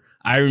forever.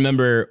 I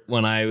remember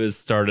when I was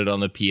started on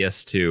the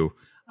PS2,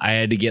 I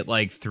had to get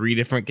like 3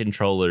 different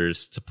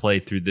controllers to play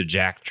through the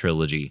Jack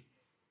trilogy.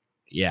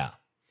 Yeah.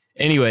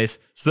 Anyways,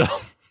 so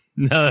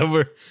now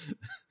that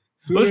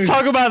let's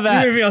talk about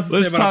that.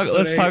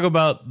 Let's talk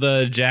about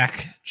the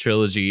Jack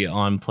trilogy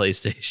on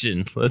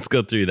PlayStation. Let's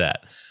go through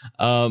that.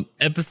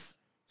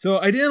 So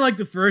I didn't like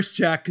the first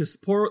Jack because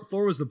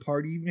Thor was the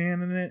party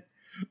man in it.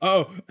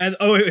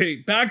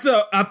 Wait. Back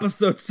to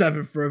episode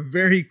 7 for a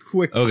very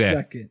quick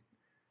second.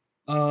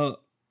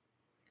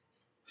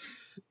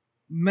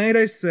 Might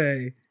I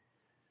say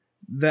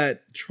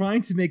that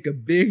trying to make a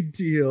big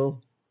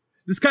deal,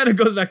 this kind of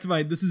goes back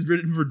to this is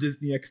written for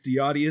Disney XD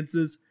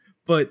audiences,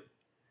 but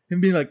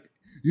him being like,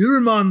 "You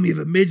remind me of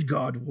a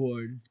Midgard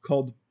word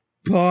called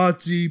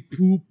Party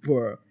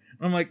Pooper."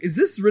 I'm like, is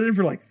this written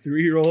for like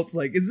 3-year-olds?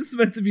 Like, is this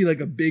meant to be like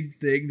a big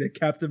thing that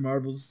Captain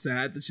Marvel's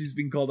sad that she's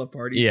being called a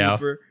party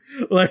pooper?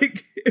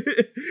 Like,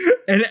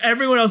 and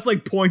everyone else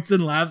like points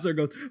and laughs or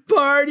goes,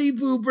 "Party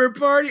pooper,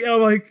 party." And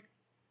I'm like,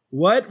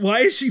 what?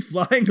 Why is she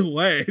flying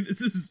away? This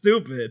is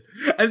stupid.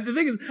 And the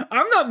thing is,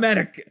 I'm not mad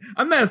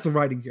at the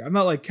writing here. I'm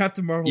not like,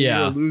 Captain Marvel, you're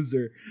a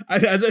loser.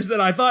 As I said,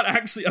 I thought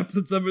actually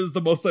episode 7 is the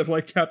most I've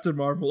liked Captain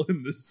Marvel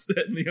in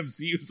the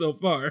MCU so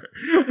far.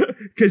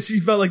 Because she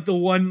felt like the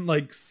one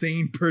like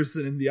sane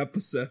person in the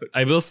episode.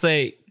 I will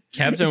say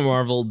Captain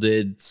Marvel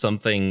did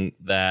something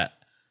that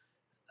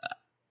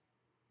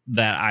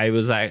I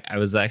was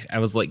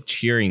like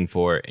cheering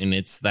for, and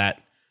it's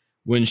that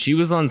when she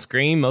was on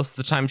screen, most of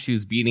the time she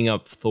was beating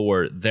up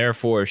Thor.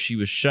 Therefore, she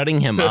was shutting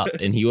him up,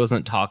 and he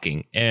wasn't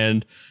talking.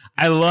 And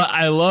I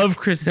love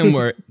Chris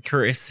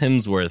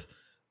Hemsworth,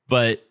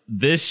 but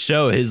this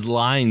show, his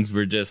lines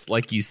were just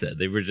like you said.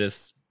 They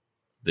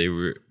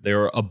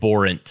were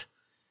abhorrent,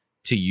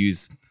 to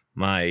use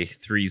my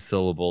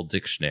 3-syllable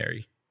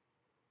dictionary.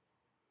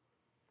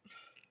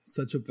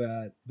 Such a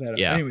bad.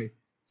 Yeah. Anyway,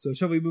 so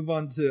shall we move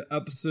on to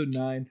episode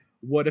 9?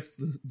 What if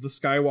the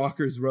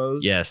Skywalkers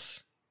rose?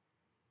 Yes.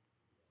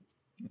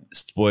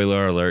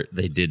 Spoiler alert,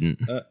 they didn't.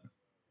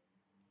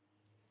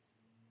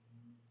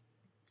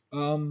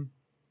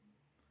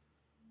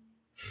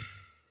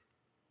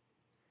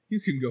 You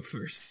can go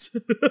first.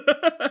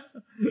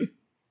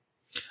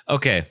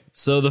 Okay,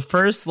 so the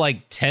first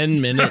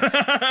 10 minutes,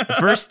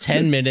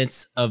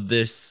 of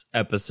this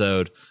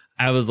episode,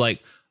 I was like,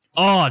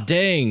 oh,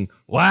 dang.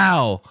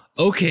 Wow.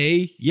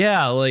 Okay.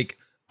 Yeah. Like,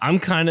 I'm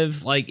kind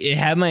of like, it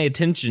had my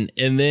attention.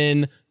 And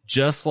then,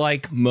 just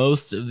like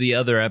most of the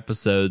other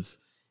episodes,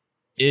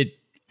 it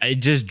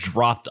just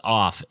dropped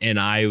off, and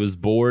I was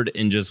bored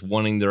and just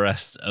wanting the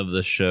rest of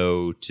the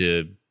show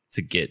to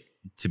get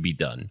to be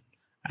done.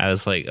 I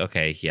was like,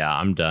 okay, yeah,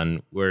 I'm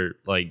done. We're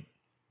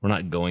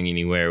not going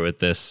anywhere with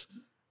this.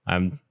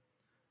 I'm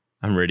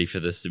ready for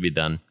this to be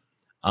done.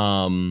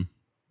 Yeah.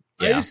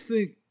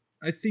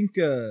 I think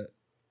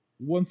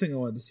one thing I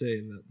wanted to say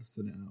about the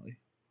finale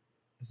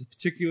is a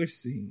particular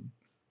scene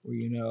where,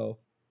 you know,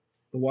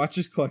 the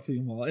Watcher's collecting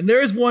them all. And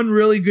there is one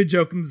really good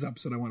joke in this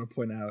episode I want to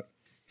point out.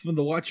 It's when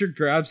the Watcher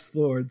grabs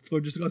Thor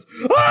just goes,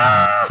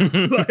 ah!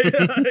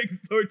 like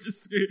Thor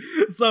just screams.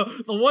 So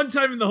the one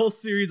time in the whole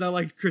series I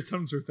liked Chris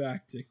Hemsworth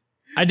acting.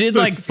 I did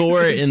like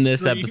Thor in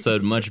this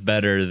episode much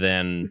better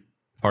than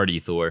Party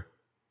Thor.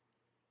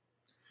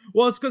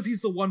 Well, it's because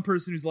he's the one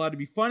person who's allowed to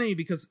be funny,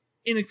 because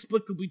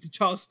inexplicably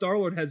T'Challa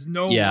Star-Lord has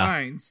no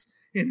lines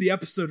in the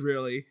episode,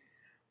 really.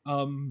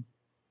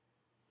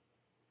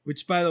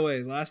 Which, by the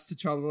way, last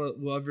T'Challa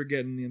we'll ever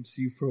get in the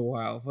MCU for a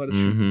while. What a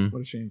shame.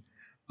 What a shame.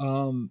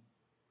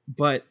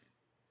 But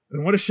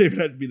and what a shame it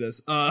had to be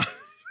this.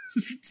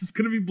 It's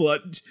gonna be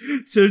blunt.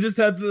 Should have just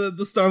had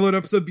the Star-Lord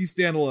episode be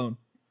standalone.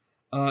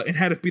 It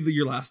had it be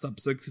your last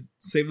episode.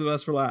 Save the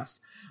best for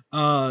last.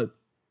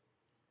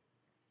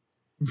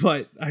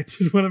 But I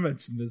did want to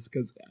mention this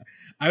because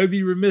I would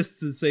be remiss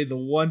to say the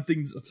one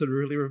thing this episode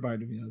really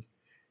reminded me of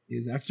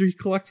is after he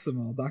collects them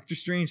all, Doctor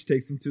Strange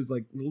takes him to his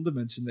like little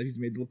dimension that he's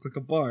made to look like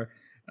a bar.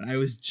 And I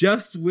was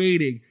just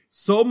waiting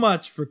so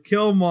much for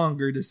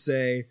Killmonger to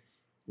say,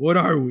 "What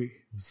are we?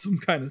 Some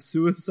kind of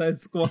Suicide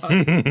Squad?"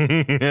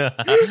 that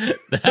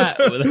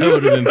would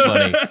have been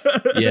funny.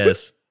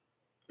 Yes.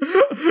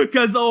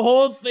 Because the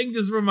whole thing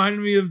just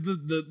reminded me of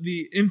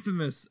the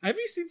infamous. Have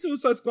you seen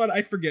Suicide Squad?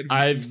 I forget.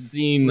 I've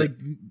seen like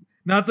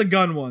not the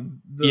gun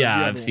one.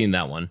 I've seen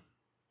that one.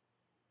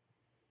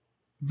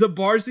 The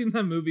bar scene in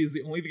that movie is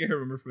the only thing I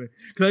remember from it.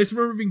 Because I just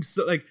remember being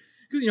so like,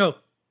 because you know,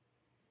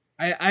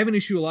 I have an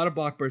issue with a lot of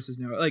blockbusters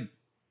now. Like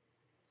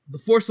The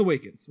Force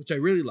Awakens, which I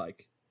really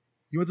like.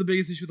 You know what the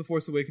biggest issue with The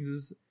Force Awakens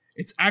is?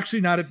 It's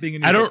actually not it being a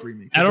New York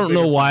remake. I don't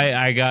know why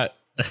I got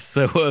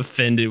so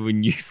offended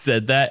when you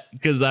said that,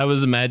 because I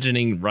was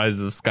imagining Rise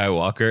of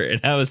Skywalker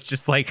and I was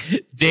just like,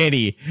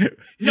 Danny.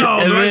 No,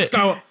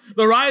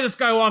 the Rise of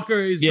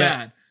Skywalker is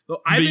bad.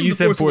 I think you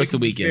said Force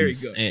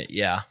Awakens. Awakens.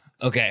 Yeah.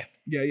 Okay.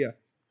 Yeah.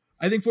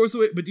 I think Force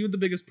Awakens, but you know what the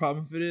biggest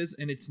problem with it is?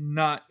 And it's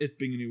not it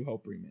being a New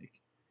Hope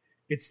remake.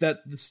 It's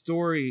that the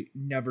story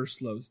never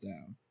slows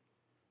down.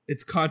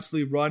 It's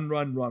constantly run.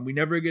 We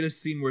never get a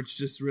scene where it's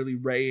just really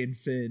Rey and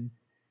Finn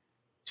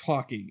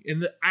talking.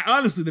 And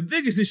honestly, the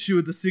biggest issue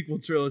with the sequel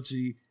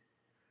trilogy,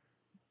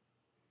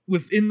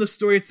 within the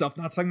story itself,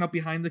 not talking about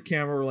behind the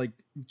camera or like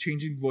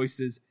changing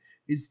voices,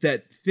 is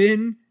that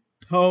Finn,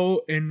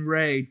 Poe, and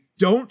Rey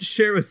don't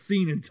share a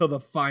scene until the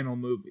final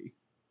movie.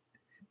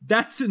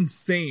 That's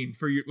insane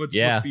for what's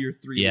supposed to be your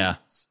 3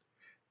 leads.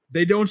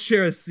 They don't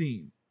share a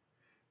scene.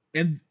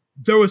 And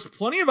there was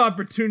plenty of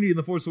opportunity in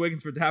The Force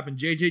Awakens for it to happen.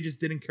 JJ just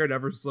didn't care to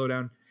ever slow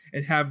down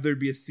and have there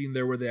be a scene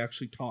there where they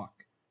actually talk.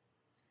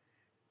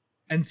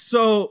 And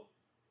so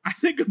I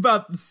think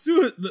about not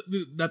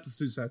the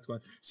Suicide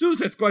Squad,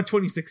 Suicide Squad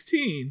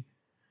 2016,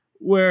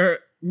 where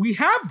we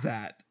have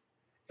that,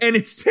 and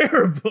it's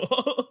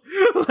terrible.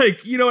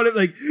 Like, you know what?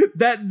 Like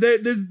that.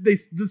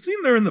 The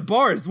scene there in the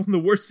bar is one of the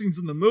worst scenes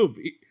in the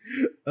movie,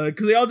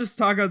 because they all just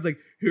talk about like,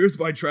 "Here's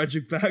my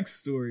tragic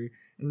backstory,"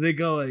 and they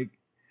go like,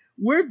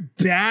 "We're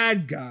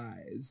bad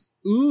guys."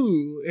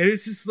 Ooh, and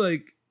it's just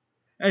like,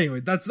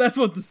 anyway, that's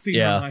what the scene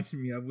reminded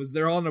me of. Was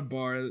they're all in a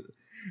bar.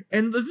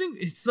 And the thing,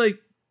 it's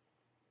like,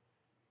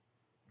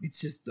 it's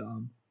just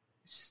dumb.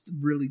 It's just a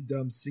really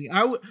dumb scene.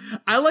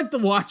 I like the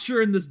Watcher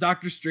and this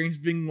Doctor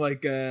Strange being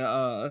like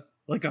a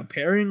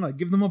pairing, like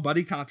give them a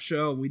buddy cop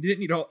show. We didn't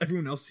need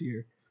everyone else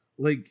here.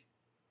 Like,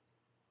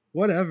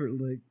 whatever.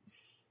 Like,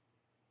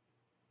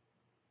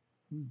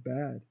 it was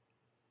bad.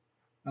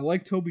 I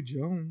like Toby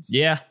Jones.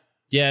 Yeah,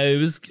 it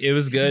was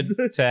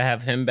good to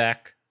have him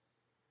back.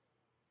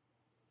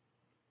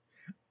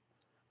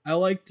 I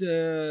liked.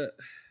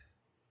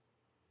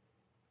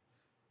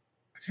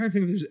 I'm trying to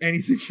think if there's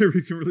anything here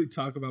we can really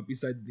talk about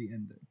besides the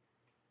ending.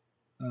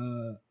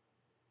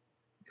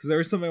 Because there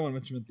was something I want to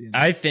mention at the end.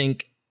 I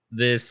think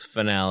this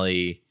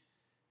finale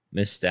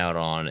missed out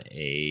on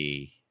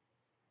a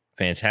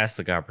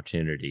fantastic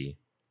opportunity,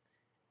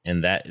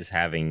 and that is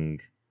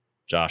having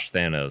Josh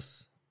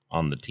Thanos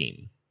on the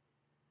team.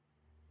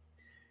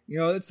 You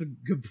know, that's a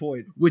good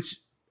point. Which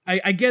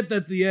I get that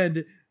at the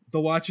end, the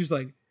Watcher's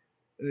like,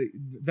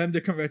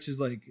 Benedict Cumberbatch is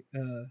like,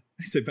 I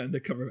say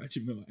Benedict Cumberbatch,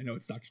 even though I know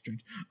it's Doctor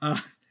Strange.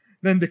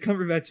 Benedict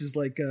Cumberbatch is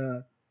like,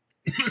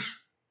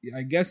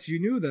 I guess you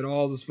knew that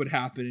all this would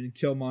happen and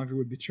Killmonger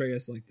would betray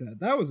us like that.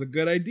 That was a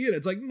good idea. And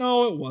it's like,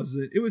 no, it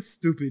wasn't. It was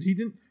stupid. He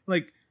didn't,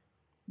 like,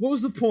 what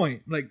was the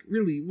point? Like,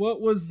 really, what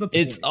was the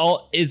point?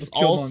 It's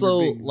also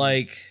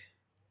like,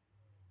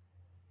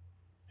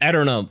 I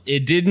don't know.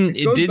 It goes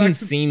back didn't to-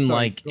 seem sorry,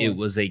 like go it on.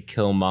 was a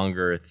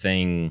Killmonger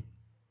thing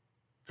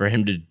for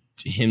him to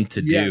Yes,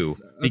 do, I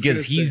was because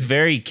gonna he's say.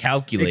 very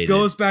calculated. It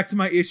goes back to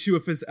my issue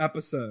with his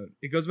episode.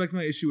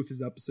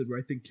 Where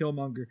I think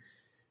Killmonger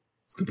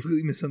is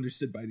completely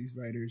misunderstood by these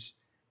writers.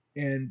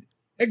 And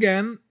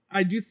again,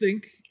 I do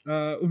think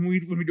when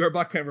we do our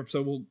Black Panther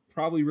episode, we'll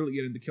probably really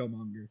get into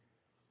Killmonger.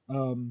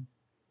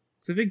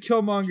 So I think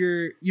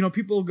Killmonger,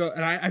 people go,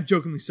 and I've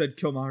jokingly said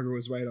Killmonger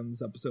was right on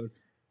this episode.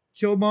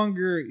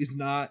 Killmonger is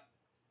not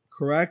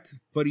correct,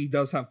 but he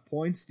does have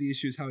points. The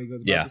issue is how he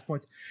goes about his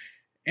points.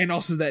 And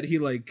also that he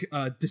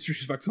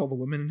disrespects all the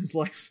women in his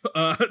life,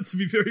 to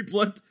be very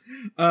blunt.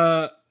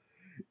 But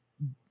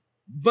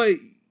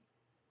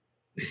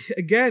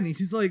again,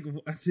 he's like,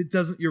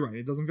 you're right.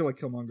 It doesn't feel like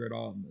Killmonger at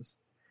all in this.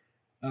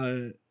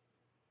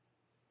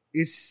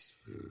 It's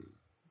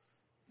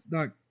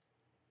not.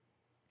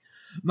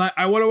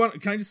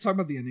 Can I just talk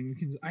about the ending?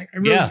 I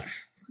want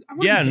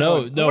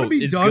to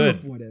be it's done good.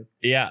 with What If.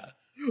 Yeah.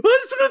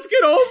 Let's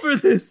get over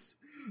this.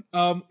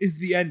 Is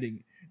the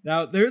ending.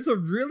 Now, there's a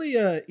really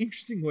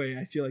interesting way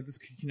I feel like this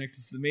could connect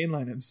to the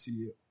mainline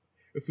MCU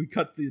if we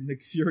cut the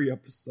Nick Fury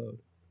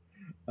episode.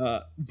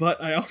 But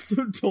I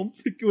also don't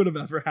think it would have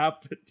ever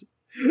happened.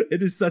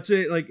 It is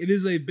it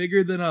is a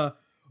bigger than a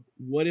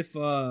what if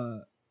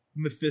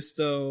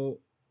Mephisto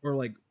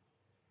or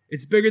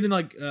it's bigger than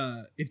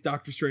if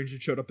Doctor Strange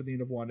had showed up at the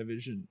end of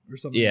WandaVision or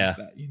something like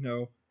that,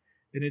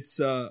 And it's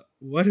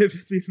what if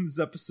at the end of this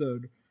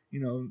episode,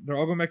 they're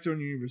all going back to their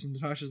own universe and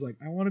Natasha's like,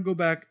 I want to go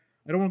back.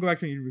 I don't want to go back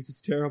to the universe. It's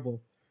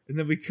terrible. And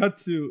then we cut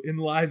to, in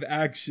live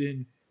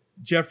action,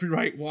 Jeffrey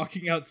Wright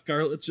walking out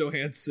Scarlett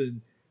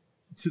Johansson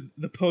to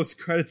the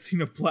post-credit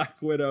scene of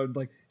Black Widow. And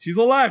she's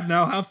alive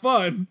now. Have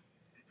fun.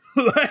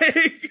 Now,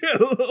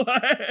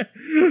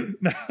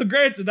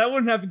 granted, that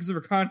wouldn't happen because of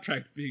her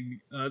contract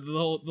being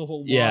the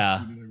whole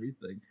lawsuit and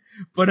everything.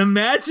 But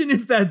imagine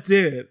if that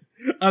did.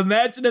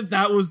 Imagine if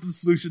that was the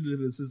solution to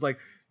this. This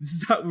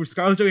is how where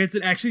Scarlett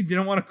Johansson actually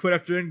didn't want to quit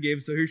after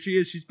Endgame, so here she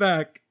is. She's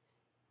back.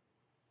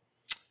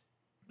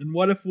 And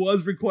What If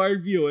was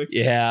required viewing.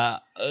 Yeah.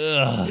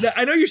 Ugh.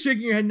 I know you're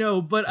shaking your head no,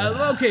 but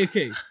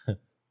okay.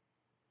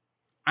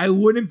 I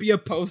wouldn't be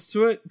opposed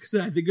to it because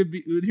I think it'd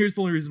be. Here's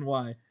the only reason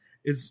why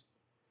is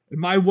in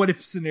my what if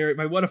scenario.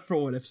 My what if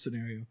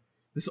scenario.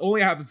 This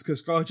only happens because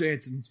Scarlett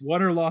Johansson's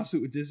won her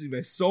lawsuit with Disney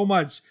by so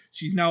much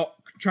she's now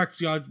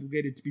contractually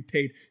obligated to be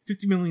paid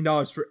 $50 million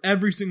for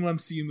every single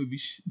MCU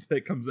movie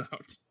that comes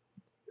out.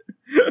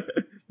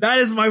 That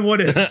is my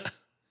what if.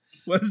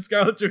 What if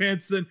Scarlett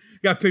Johansson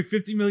got paid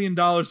 $50 million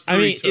for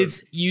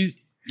it's you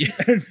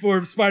and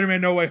for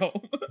Spider-Man No Way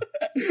Home.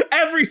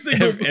 every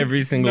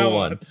single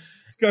one.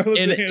 Scarlett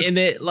and Johansson.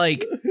 it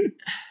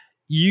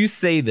you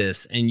say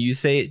this and you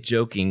say it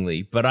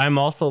jokingly, but I'm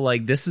also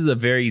this is a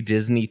very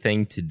Disney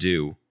thing to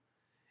do.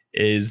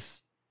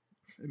 It's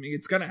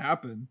gonna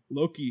happen.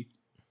 Loki.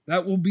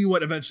 That will be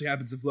what eventually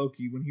happens with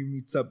Loki when he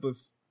meets up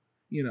with,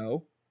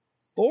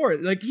 Thor.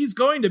 He's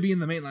going to be in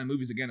the mainline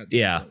movies again at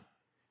some point.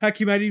 Heck,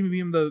 he might even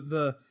be in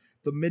the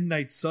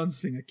Midnight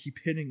Suns thing I keep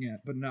hitting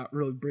at, but not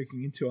really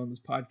breaking into on this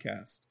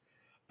podcast.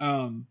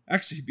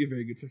 Actually, he'd be a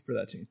very good fit for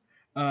that team.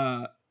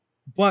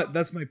 But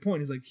that's my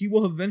point. Is he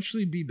will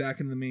eventually be back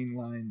in the main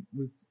line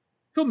with.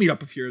 He'll meet up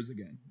with heroes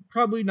again.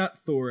 Probably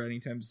not Thor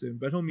anytime soon,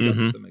 but he'll meet up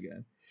with them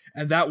again.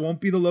 And that won't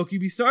be the Loki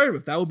we started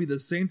with. That will be the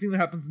same thing that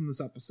happens in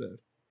this episode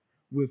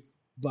with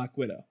Black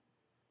Widow.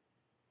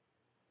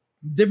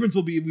 The difference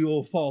will be we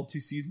will follow 2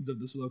 seasons of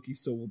this Loki,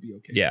 so we'll be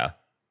okay. Yeah.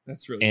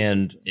 That's really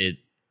and it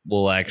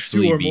will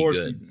actually 2 or be more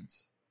good.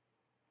 seasons.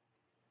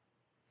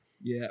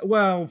 Yeah,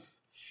 well,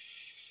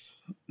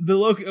 the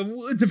Loki.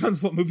 It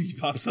depends what movie he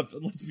pops up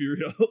in. Let's be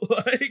real.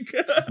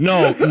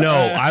 No,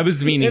 I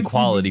was meaning MCU.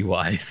 quality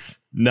wise,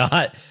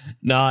 not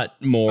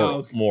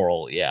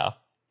moral. Yeah.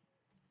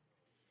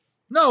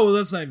 No,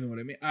 that's not even what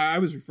I mean. I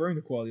was referring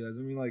to quality wise.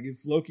 I mean, if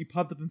Loki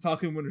popped up in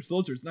Falcon and Winter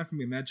Soldier, it's not going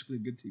to be a magically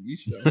good TV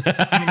show.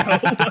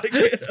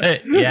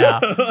 Yeah.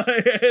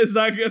 It's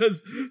not going to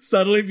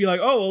suddenly be oh,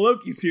 well,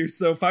 Loki's here,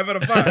 so 5 out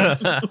of 5.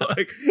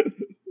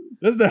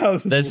 That's not how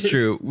this That's works.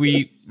 true.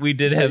 We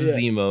did have Yeah.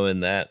 Zemo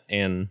in that,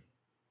 and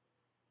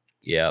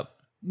yeah.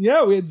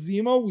 Yeah, we had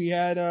Zemo. We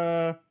had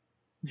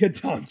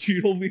Don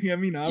Cheadle being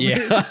Emmy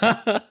nominated.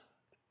 Yeah.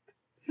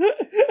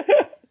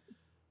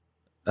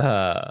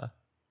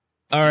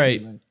 All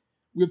right. Anyway,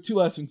 we have 2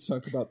 last things to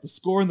talk about: the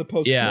score and the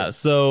post. Yeah.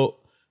 So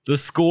the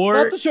score.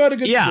 Thought the show had a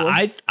good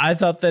score. I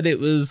thought that it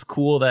was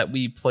cool that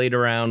we played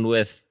around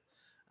with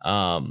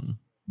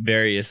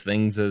various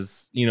things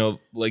as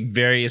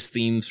various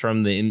themes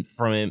from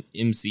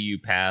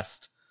MCU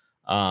past.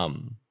 I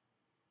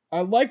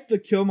like the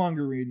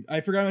Killmonger read.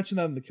 I forgot to mention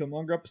that in the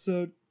Killmonger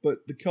episode,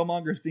 but the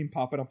Killmonger theme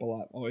popping up a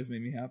lot always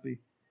made me happy.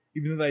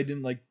 Even if I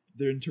didn't like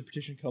their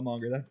interpretation of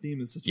Killmonger, that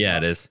theme is such a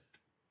it is.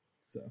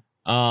 So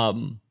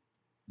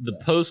the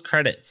post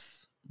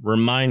credits.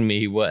 Remind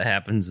me what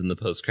happens in the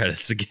post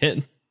credits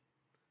again.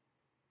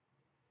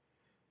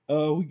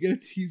 We get a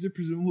teaser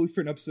presumably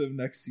for an episode of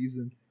next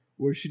season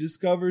where she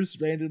discovers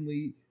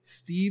randomly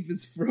Steve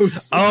is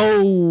frozen.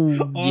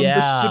 Oh, on the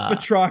ship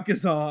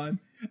Patrakis on.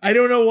 I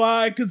don't know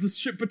why, because the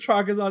ship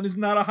Patrakis on is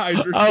not a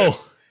Hydra.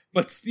 Oh.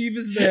 But Steve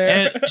is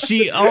there. And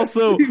she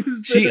also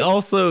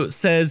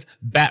says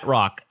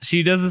Batrock.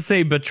 She doesn't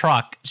say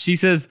Batroc. She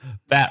says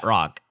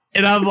Batrock.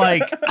 And I'm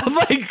like,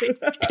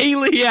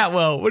 Haley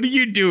Atwell, what are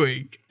you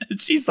doing? And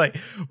she's like,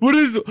 what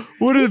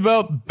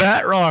about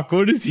Batrock?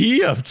 What is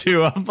he up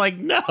to? I'm like,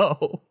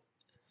 no.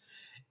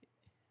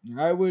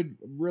 I would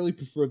really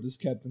prefer this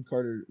Captain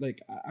Carter.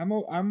 Like, I'm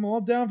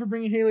all down for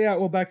bringing Haley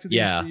Atwell back to the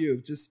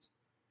MCU. Just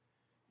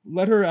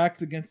let her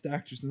act against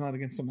actors and not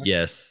against some actors.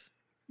 Yes.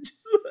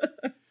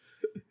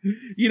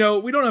 You know,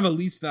 we don't have a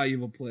least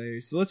valuable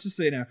player, so let's just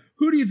say now,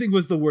 who do you think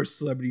was the worst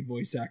celebrity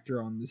voice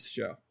actor on this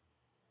show?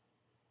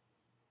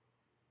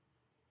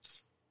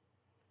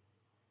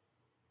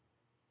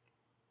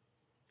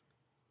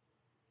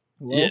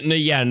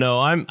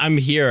 Hello? I'm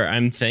here.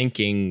 I'm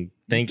thinking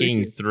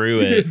through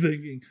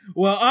it.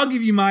 Well, I'll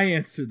give you my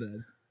answer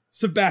then.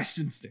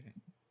 Sebastian Stan.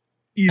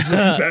 He's a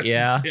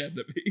Sebastian Stan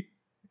to me.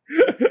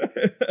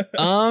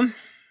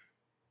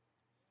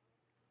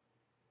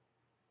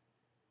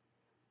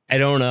 I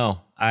don't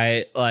know.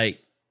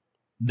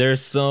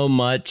 There's so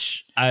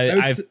much.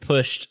 I've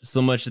pushed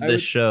so much of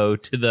this show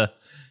to the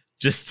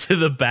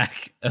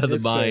back of the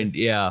mind.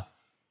 Fair. Yeah.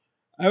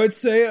 I would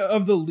say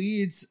of the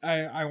leads,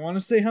 I want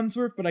to say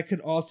Hemsworth, but I could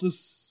also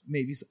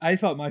I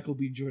thought Michael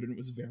B. Jordan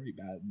was very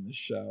bad in this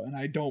show, and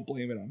I don't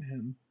blame it on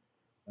him.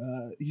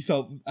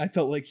 I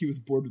felt like he was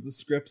bored with the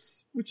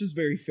scripts, which is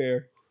very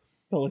fair.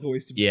 Felt like a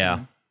waste of his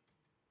time.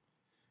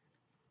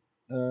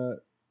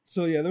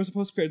 So yeah, there was a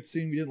post-credit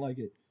scene. We didn't like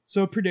it.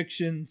 So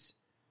predictions.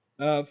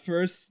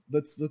 First,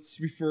 let's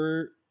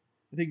refer.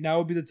 I think now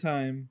would be the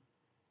time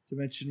to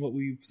mention what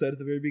we said at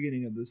the very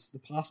beginning of this, the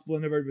possible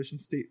end of our mission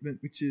statement,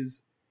 which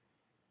is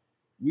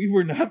we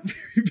were not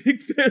very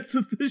big fans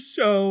of this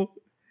show,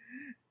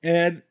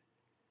 and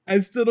I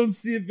still don't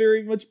see it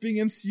very much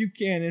being MCU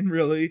canon,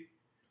 really.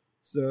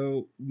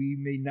 So we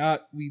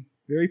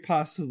very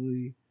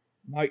possibly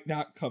might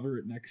not cover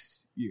it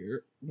next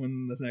year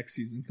when the next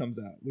season comes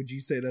out. Would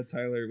you say that,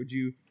 Tyler? Would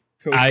you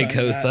co-sign I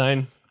co-sign.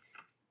 That?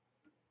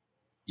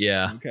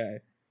 Yeah. Okay.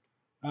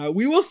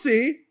 We will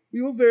see.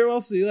 We will very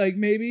well see. Like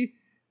maybe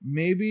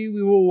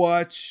we will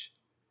watch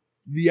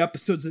the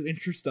episodes that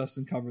interest us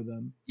and cover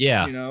them.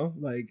 Yeah. You know,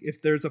 like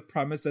if there's a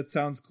premise that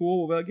sounds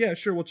cool, we'll be like, yeah,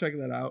 sure, we'll check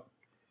that out.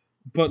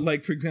 But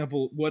like, for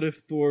example, what if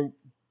Thor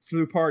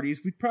threw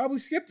parties? We'd probably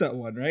skip that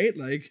one, right?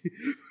 Like,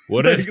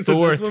 what if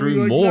Thor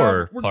threw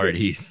more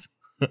parties?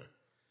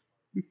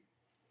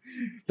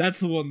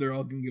 That's the one they're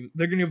all gonna give.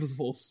 They're gonna give us a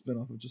full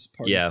spin-off of just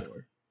party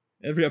Thor.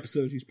 Every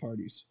episode, he's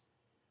parties.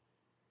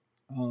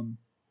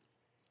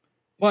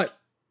 But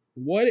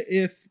what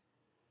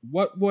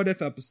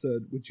if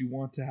episode would you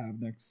want to have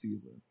next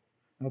season?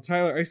 Now,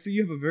 Tyler, I see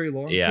you have a very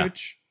long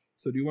pitch.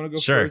 So do you want to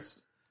go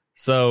first?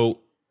 So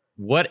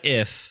what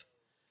if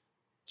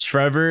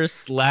Trevor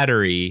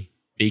Slattery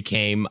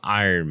became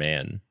Iron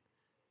Man?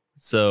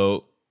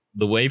 So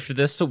the way for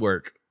this to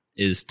work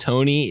is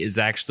Tony is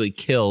actually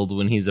killed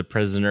when he's a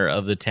prisoner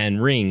of the 10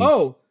 Rings.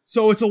 Oh,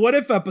 so it's a what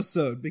if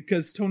episode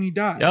because Tony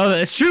died. Oh,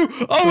 that's true.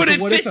 Oh, and it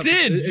fits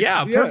in.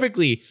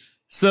 Perfectly.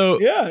 So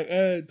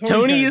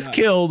Tony is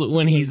killed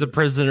when he's a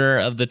prisoner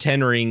of the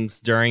 10 Rings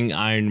during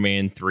Iron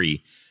Man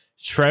 3.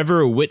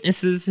 Trevor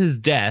witnesses his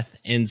death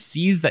and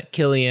sees that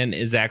Killian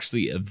is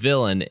actually a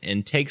villain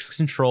and takes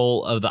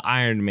control of the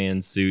Iron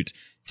Man suit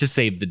to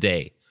save the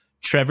day.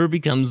 Trevor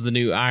becomes the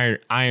new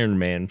Iron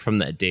Man from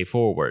that day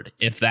forward.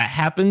 If that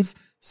happens,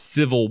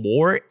 Civil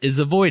War is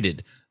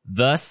avoided.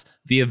 Thus,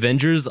 the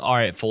Avengers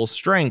are at full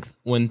strength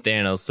when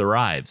Thanos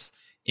arrives.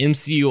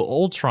 MCU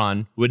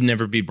Ultron would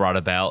never be brought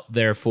about,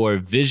 therefore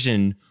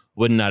Vision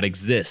would not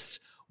exist.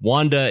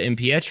 Wanda and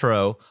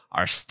Pietro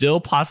are still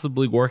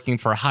possibly working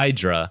for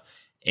Hydra,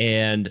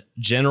 and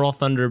General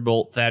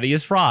Thunderbolt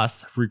Thaddeus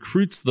Ross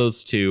recruits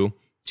those two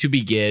to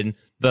begin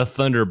the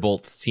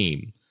Thunderbolts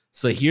team.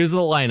 So here's the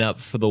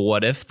lineup for the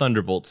What If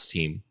Thunderbolts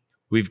team.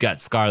 We've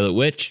got Scarlet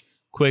Witch,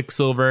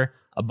 Quicksilver,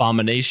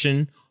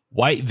 Abomination,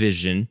 White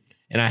Vision,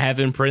 and I have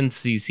in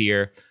parentheses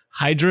here,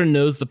 Hydra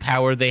knows the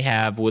power they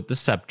have with the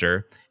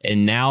scepter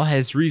and now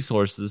has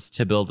resources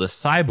to build a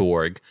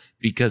cyborg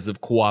because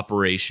of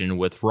cooperation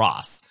with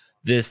Ross.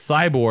 This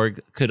cyborg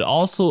could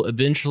also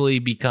eventually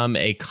become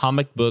a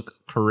comic book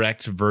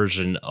correct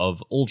version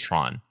of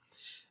Ultron.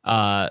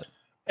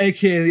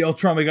 AKA the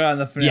Ultron we got in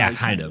the finale. Yeah,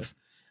 kind of.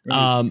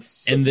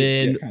 And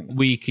then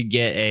we could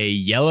get a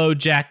Yellow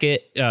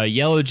Jacket.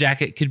 Yellow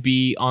Jacket could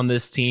be on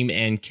this team,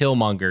 and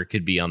Killmonger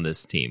could be on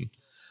this team.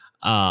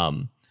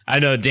 I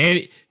know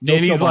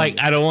Danny's like,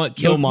 I don't want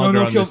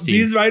Killmonger on this team.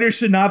 These writers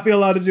should not be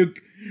allowed to do.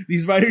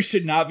 These writers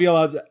should not be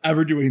allowed to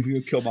ever do anything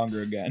with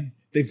Killmonger again.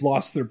 They've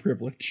lost their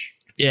privilege.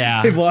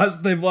 Yeah, they've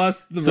lost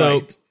the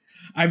right.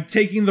 I'm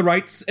taking the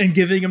rights and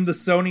giving him the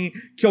Sony.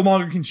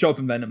 Killmonger can show up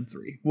in Venom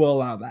 3. We'll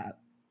allow that.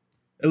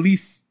 At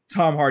least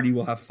Tom Hardy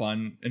will have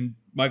fun, and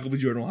Michael B.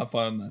 Jordan will have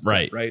fun on this.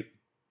 Right.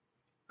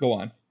 Go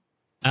on.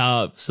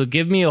 So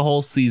give me a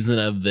whole season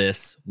of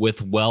this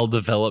with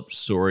well-developed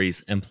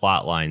stories and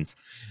plot lines.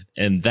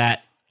 And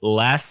that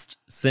last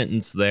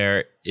sentence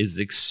there is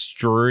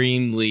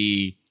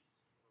extremely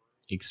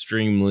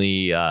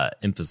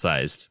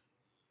emphasized.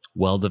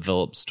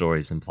 Well-developed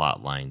stories and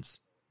plot lines.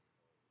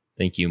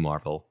 Thank you,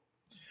 Marvel.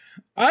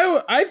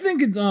 I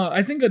think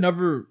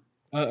another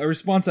a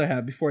response I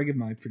have before I give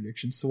my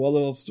predictions.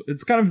 So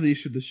it's kind of the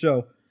issue of the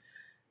show.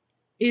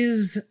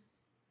 Is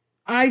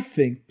I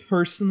think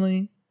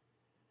personally,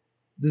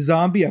 the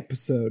zombie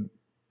episode.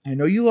 I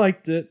know you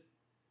liked it.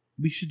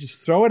 We should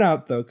just throw it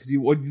out though, because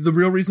the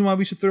real reason why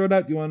we should throw it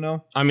out. Do you want to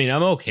know? I mean,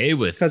 I'm okay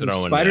with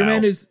throwing Spider-Man it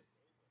out. is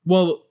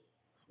well.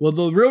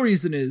 The real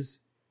reason is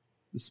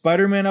the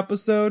Spider-Man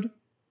episode.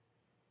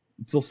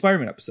 It's a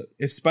Spider-Man episode.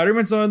 If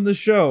Spider-Man's on the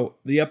show,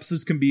 the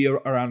episodes can be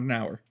around an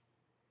hour.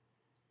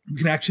 You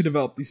can actually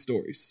develop these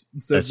stories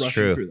instead of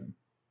rushing through them.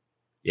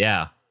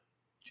 Yeah.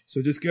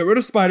 So just get rid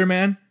of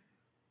Spider-Man.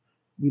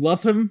 We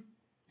love him,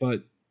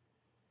 but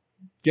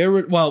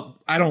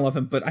well, I don't love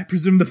him, but I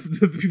presume the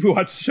people who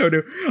watch the show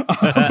do.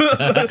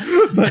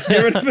 But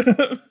get rid of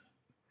him.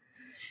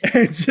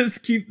 And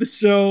just keep the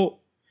show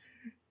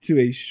to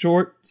a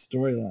short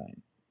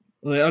storyline.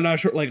 Not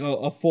short, like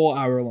a full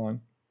hour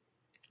long.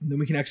 And then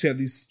we can actually have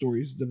these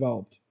stories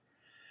developed.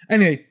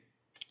 Anyway,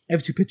 I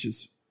have two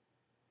pitches.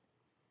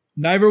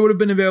 Neither would have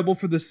been available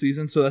for this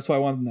season, so that's why I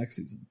wanted the next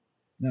season.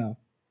 Now,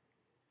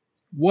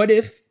 what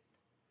if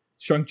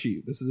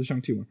Shang-Chi, this is a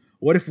Shang-Chi one,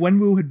 what if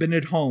Wenwu had been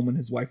at home and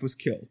his wife was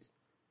killed?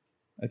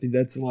 I think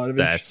that's a lot of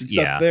interesting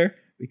stuff there,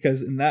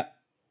 because in that,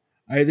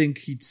 I think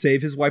he'd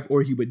save his wife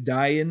or he would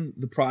die in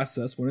the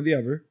process, one or the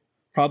other.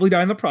 Probably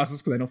die in the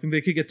process, because I don't think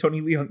they could get Tony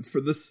Leung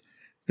for this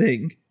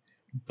thing.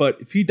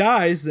 But if he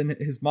dies, then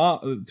his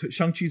mom,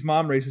 Shang-Chi's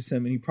mom raises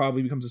him, and he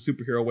probably becomes a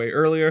superhero way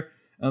earlier,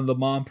 and the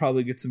mom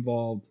probably gets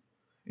involved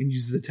and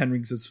uses the 10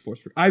 rings as a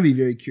force. I'd be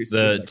very curious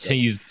to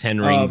use 10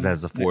 rings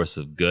as a force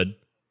of good.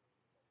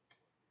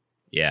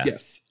 Yeah.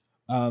 Yes.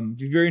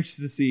 Be very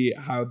interested to see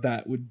how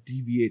that would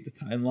deviate the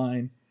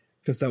timeline,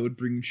 because that would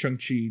bring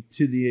Shang-Chi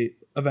to the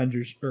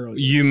Avengers earlier.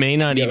 You may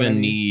not even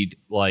need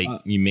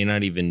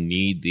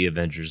the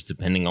Avengers,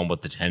 depending on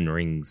what the 10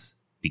 rings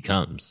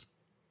becomes.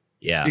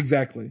 Yeah.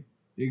 Exactly.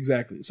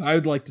 So I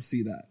would like to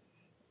see that.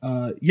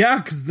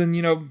 Because then,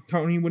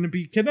 Tony wouldn't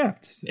be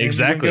kidnapped.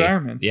 Exactly.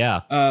 Iron Man.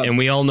 Yeah. And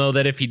we all know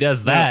that if he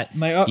does that,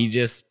 he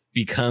just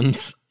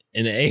becomes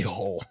an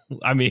a-hole.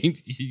 I mean,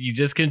 he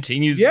just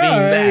continues being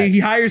that. He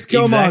hires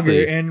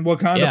Killmonger and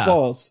Wakanda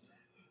falls.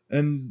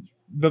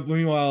 But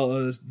meanwhile,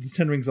 the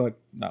 10 rings are like,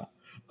 no.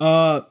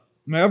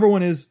 My other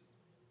one is,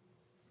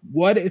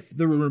 what if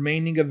the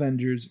remaining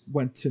Avengers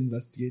went to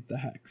investigate the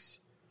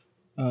Hex?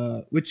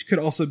 Which could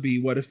also be,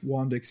 what if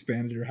Wanda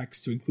expanded her Hex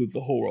to include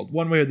the whole world?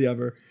 One way or the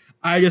other.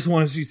 I just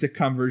want to see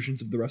sitcom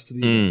versions of the rest of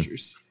the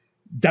Avengers.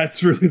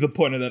 That's really the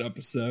point of that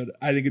episode.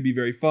 I think it'd be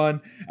very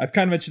fun. I've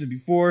kind of mentioned it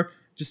before.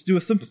 Just do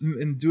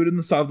and do it in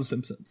the style of The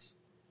Simpsons.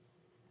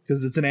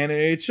 Because it's an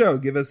animated show.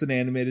 Give us an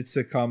animated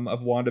sitcom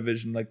of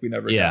WandaVision like we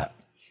never got.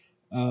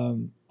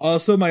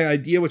 Also, my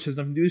idea, which has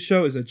nothing to do with the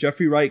show, is that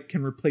Jeffrey Wright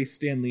can replace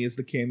Stan Lee as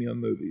the cameo in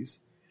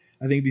movies.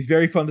 I think it'd be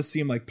very fun to see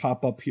him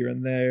pop up here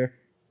and there.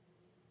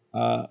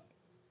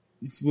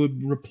 This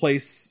would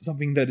replace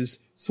something that is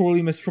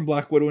sorely missed from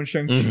Black Widow and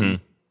Shang-Chi.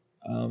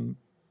 And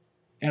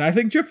I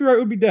think Jeffrey Wright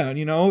would be down.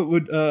 It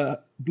would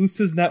boost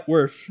his net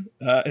worth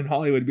in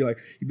Hollywood. He'd be like,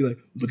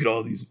 look at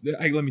all these.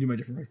 Let me do my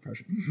Jeffrey Wright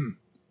impression.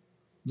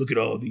 Look at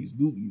all these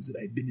movies that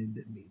I've been in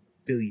that made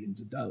billions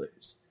of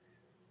dollars.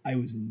 I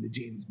was in the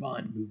James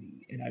Bond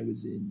movie, and I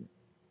was in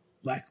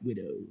Black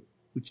Widow,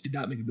 which did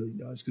not make $1 billion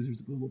because there was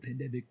a global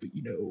pandemic. But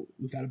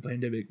without a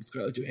pandemic,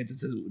 Scarlett Johansson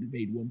says it would have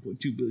made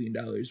 $1.2 billion,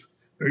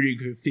 earning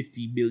her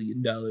 $50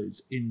 million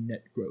in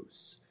net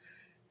gross.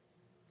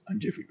 I'm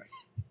Jeffrey Wright.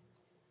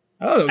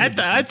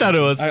 I thought it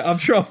was. I'm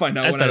sure I'll find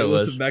out when I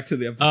listen back to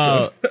the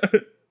episode.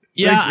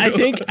 I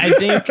think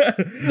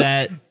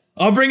that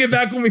I'll bring it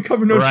back when we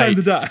cover No Time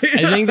to Die.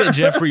 I think that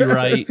Jeffrey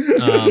Wright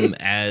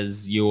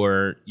as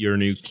your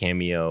new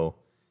cameo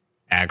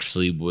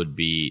actually would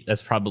be.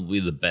 That's probably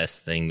the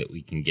best thing that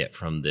we can get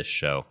from this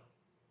show.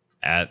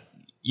 It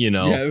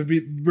would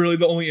be really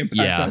the only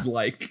impact I'd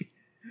like.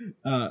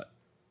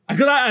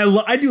 Because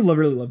I do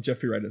really love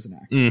Jeffrey Wright as an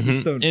actor.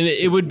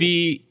 It would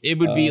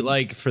be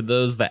like, for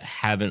those that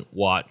haven't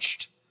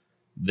watched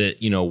that,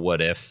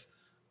 what if,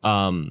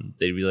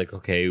 they'd be like,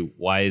 okay,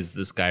 why is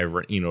this guy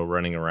running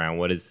around?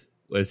 What is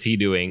he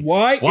doing?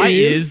 Why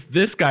is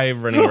this guy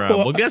running around?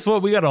 Well, guess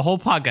what? We got a whole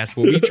podcast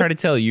where we try to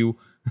tell you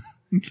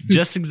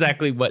just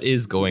exactly what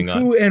is going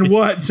on. Who and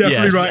what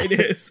Jeffrey Wright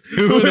is.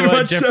 Who and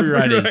what Jeffrey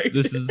Wright is.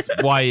 This is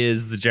Why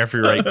Is the Jeffrey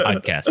Wright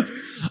podcast.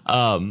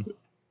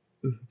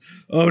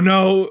 Oh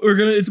no,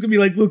 it's gonna be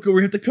like Luca.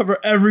 We have to cover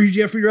every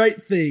Jeffrey Wright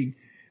thing.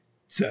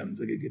 Sounds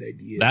like a good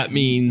idea. That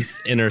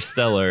means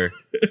Interstellar,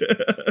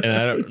 and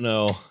I don't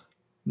know.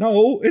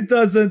 No, it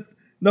doesn't.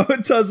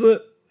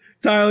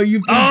 Tyler,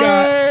 you've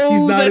got.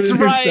 He's not in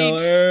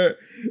Interstellar. Right.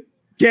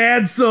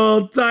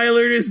 Cancelled.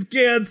 Tyler is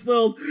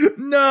canceled.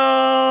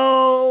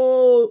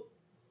 No.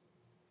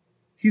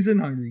 He's in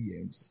Hunger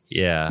Games.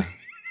 Yeah.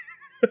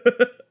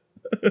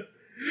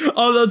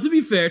 Although to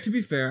be fair,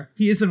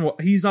 he's on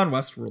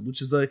Westworld,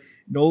 which is a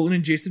Nolan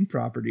and Jason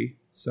property.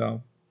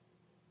 So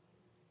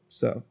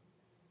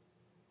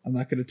I'm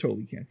not going to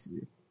totally cancel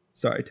you.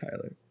 Sorry,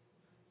 Tyler.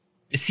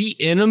 Is he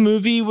in a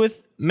movie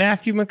with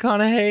Matthew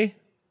McConaughey?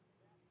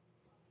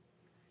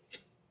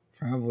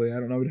 Probably. I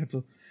don't know. We'd have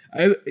to.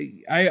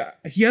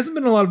 He hasn't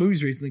been in a lot of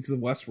movies recently because of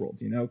Westworld.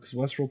 Because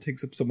Westworld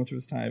takes up so much of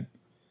his time.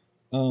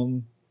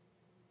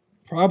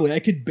 Probably. I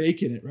could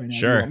bake in it right now.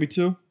 Sure. You want me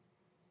to?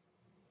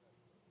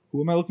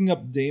 Who am I looking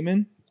up?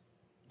 Damon?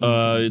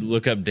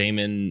 Look up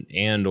Damon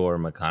and or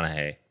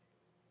McConaughey.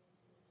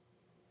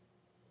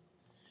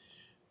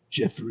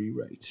 Jeffrey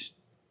Wright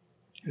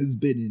has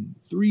been in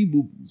 3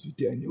 movies with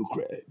Daniel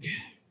Craig.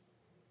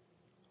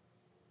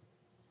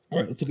 All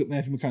right, let's look at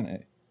Matthew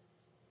McConaughey.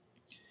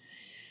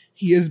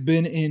 He has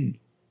been in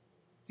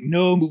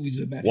no movies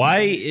with Matthew Why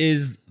McConaughey.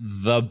 is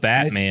the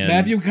Batman...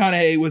 Matthew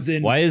McConaughey was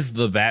in... Why is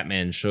the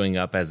Batman showing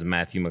up as a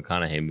Matthew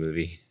McConaughey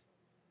movie?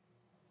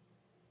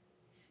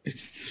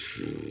 It's...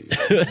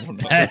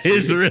 That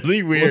is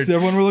really weird. What's the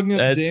other one we're looking at?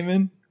 That's-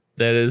 Damon?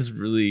 That is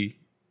really...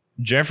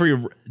 Jeffrey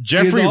He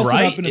is also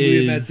Wright not in a movie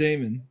with Matt is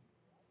Damon.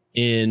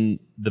 in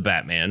the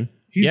Batman.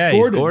 He's He's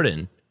Gordon.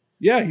 Gordon.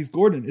 Yeah, he's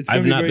Gordon. It's I've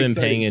gonna be not very been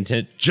exciting. paying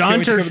attention. John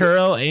wait to cover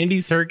Turturro, Andy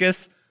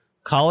Serkis,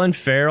 Colin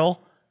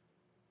Farrell.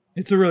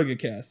 It's a really good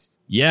cast.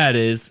 Yeah, it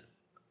is.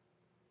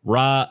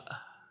 Robbie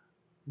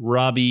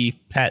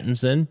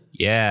Pattinson.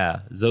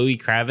 Yeah. Zoe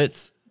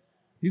Kravitz.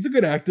 He's a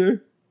good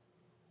actor.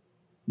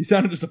 You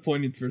sounded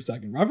disappointed for a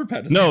second. Robert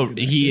Pattinson. No,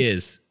 he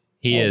is.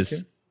 He Oh, is.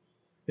 okay.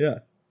 Yeah.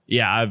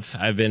 Yeah,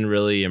 I've been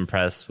really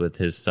impressed with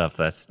his stuff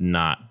that's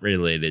not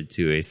related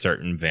to a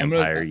certain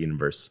vampire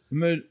universe.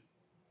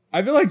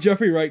 I feel like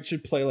Jeffrey Wright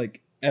should play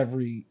like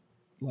every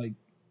like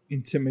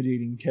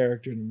intimidating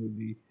character in a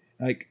movie.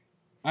 Like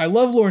I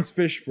love Lawrence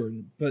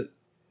Fishburne, but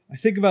I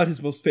think about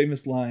his most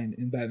famous line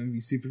in Batman v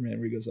Superman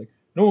where he goes like,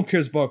 "No one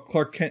cares about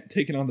Clark Kent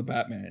taking on the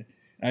Batman."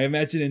 And I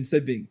imagine it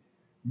instead being,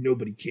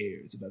 "Nobody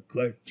cares about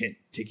Clark Kent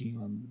taking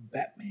on the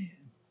Batman."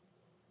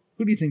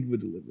 Who do you think would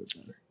deliver it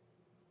better?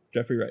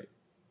 Jeffrey Wright.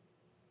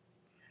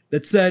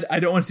 That said, I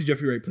don't want to see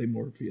Jeffrey Wright play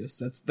Morpheus.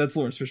 That's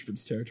Lawrence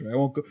Fishburne's territory.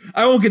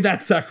 I won't get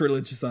that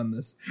sacrilegious on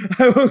this.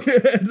 I won't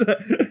get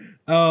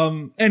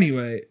that.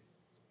 Anyway,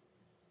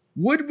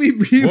 would we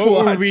rewatch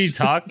What were we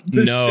talking?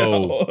 the No.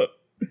 show?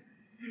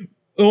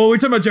 Oh, we're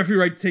talking about Jeffrey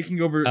Wright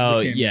taking over. Oh,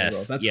 the cameo yes.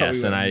 role. That's how Yes,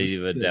 we and went I on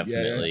this would thing.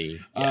 definitely.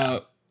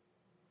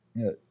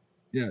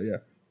 Yeah.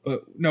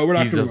 But no, we're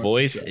not. He's gonna the rewatch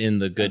voice show. in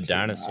The Good Absolutely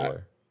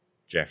Dinosaur.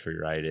 Jeffrey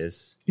Wright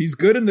is. He's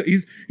good in the.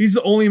 He's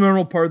the only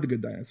memorable part of the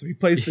Good Dinosaur. He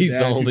plays. He's the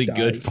dad who only dies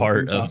good in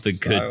part of The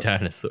style. Good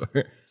Dinosaur.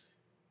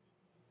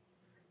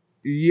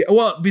 Yeah,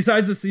 well,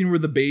 besides the scene where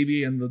the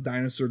baby and the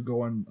dinosaur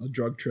go on a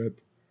drug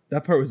trip,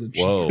 that part was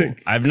Whoa.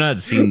 interesting. I've not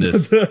seen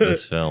this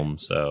film,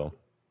 so.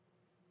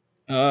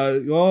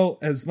 Well,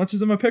 as much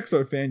as I'm a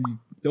Pixar fan,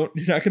 you're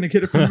not going to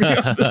get it from me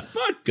on this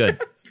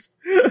podcast.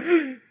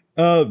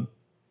 Good.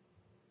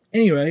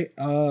 Anyway,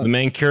 The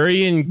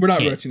Manchurian We're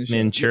not watching the show.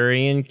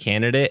 Manchurian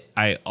Candidate,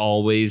 I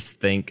always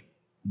think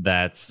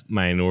that's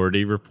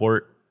Minority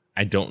Report.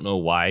 I don't know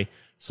why.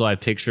 So I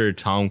picture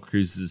Tom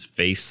Cruise's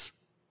face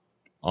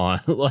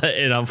on,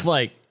 and I'm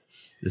like,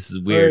 this is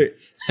weird.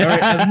 All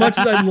right. As much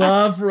as I'd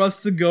love for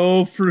us to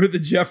go through the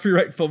Jeffrey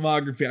Wright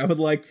filmography, I would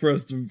like for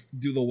us to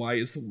do the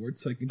YS Award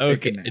so I can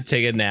take a nap.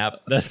 Take a nap.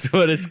 That's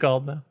what it's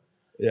called now.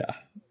 Yeah,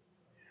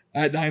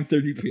 at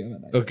 9:30 p.m.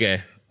 at night.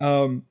 Okay.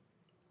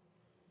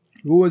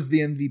 Who was the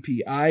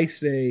MVP? I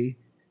say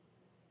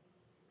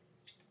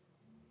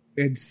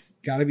it's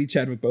got to be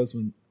Chadwick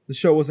Boseman. The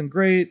show wasn't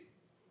great.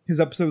 His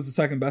episode was the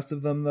second best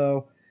of them,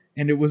 though,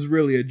 and it was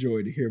really a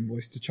joy to hear him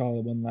voice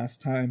T'Challa one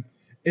last time.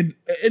 And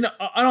in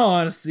all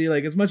honesty,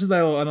 like as much as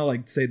I want to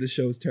like say the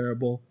show is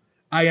terrible,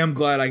 I am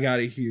glad I got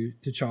to hear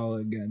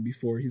T'Challa again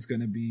before he's going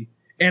to be,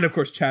 and of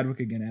course Chadwick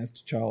again as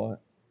T'Challa,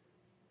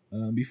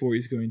 before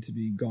he's going to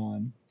be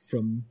gone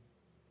from.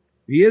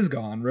 He is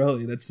gone,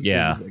 really. That's the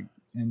Yeah. thing.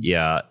 And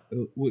Yeah.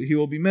 he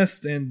will be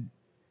missed, and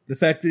the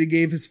fact that he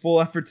gave his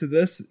full effort to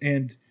this,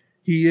 and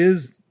he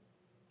is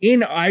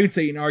I would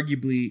say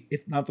inarguably,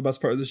 if not the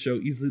best part of the show,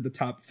 easily the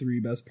top 3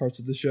 best parts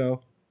of the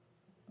show.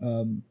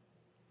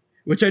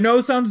 Which I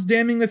know sounds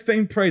damning with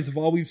faint praise of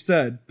all we've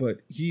said, but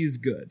he is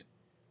good,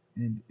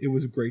 and it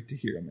was great to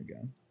hear him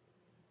again.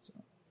 So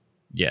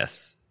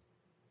Yes.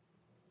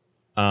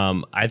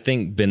 I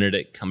think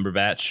Benedict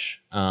Cumberbatch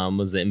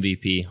was the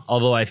MVP.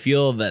 Although I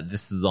feel that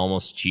this is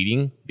almost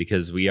cheating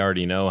because we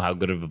already know how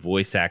good of a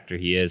voice actor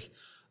he is.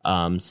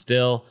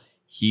 Still,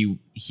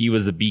 he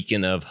was a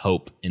beacon of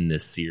hope in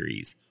this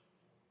series.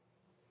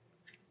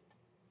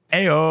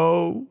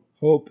 Ayo.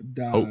 Hope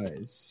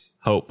dies.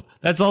 Hope.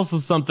 That's also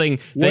something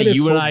What that if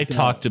you and hope I dies?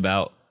 talked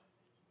about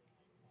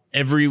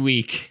every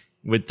week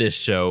with this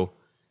show.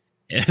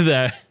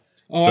 That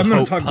Oh, I'm the going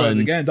hope to talk about it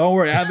puns. again. Don't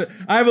worry. I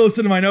haven't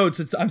listened to my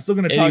notes. I'm still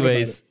going to talk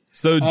Anyways, about it.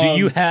 so do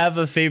you have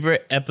a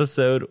favorite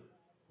episode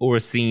or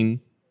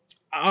scene?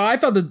 I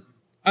thought that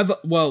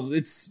Well,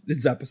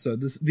 it's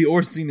episode. The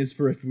or scene is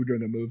for if we were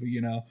doing a movie,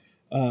 you know.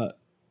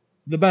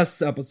 The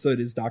best episode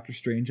is Doctor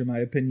Strange, in my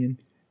opinion.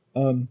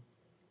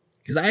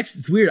 Because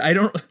it's weird.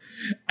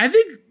 I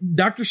think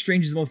Doctor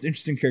Strange is the most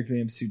interesting character in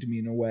the MCU to me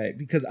in a way,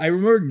 because I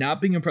remember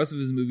not being impressed with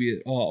his movie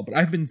at all, but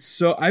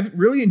I've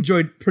really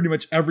enjoyed pretty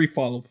much every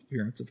follow-up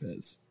appearance of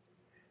his.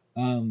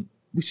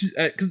 Which is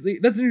because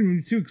that's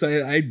interesting too, because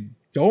I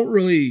don't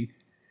really.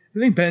 I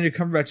think Benedict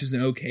Cumberbatch is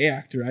an okay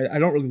actor. I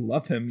don't really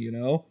love him, you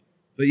know,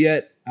 but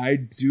yet I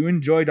do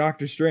enjoy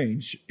Doctor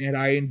Strange, and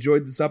I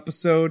enjoyed this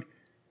episode.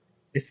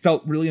 It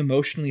felt really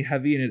emotionally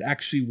heavy, and it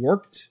actually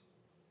worked.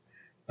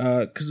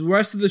 Because the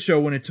rest of the show,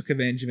 when it took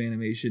advantage of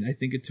animation, I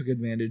think it took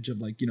advantage of,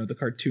 like, you know, the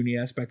cartoony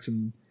aspects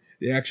and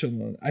the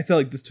actual. I felt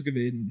like this took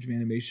advantage of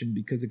animation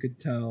because it could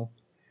tell.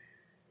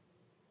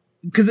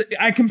 Because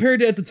I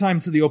compared it at the time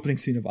to the opening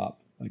scene of Up.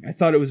 Like, I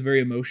thought it was very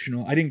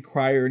emotional. I didn't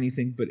cry or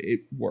anything, but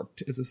it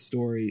worked as a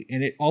story,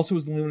 and it also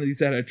was the only one of these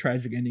that had a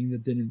tragic ending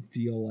that didn't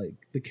feel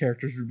like the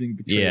characters were being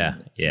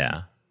betrayed.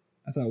 Yeah.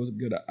 I thought it was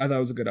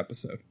a good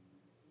episode.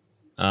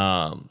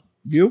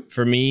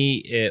 For me,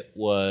 it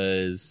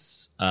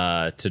was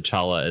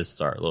T'Challa as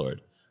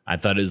Star-Lord. I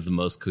thought it was the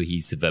most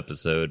cohesive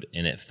episode,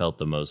 and it felt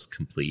the most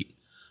complete.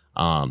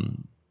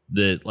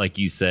 Like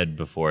you said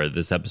before,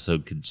 this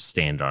episode could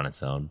stand on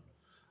its own.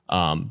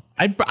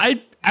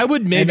 I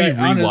would maybe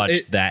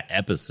rewatch that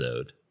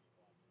episode.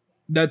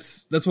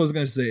 That's what I was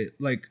gonna say.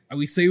 Like,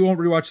 we say we won't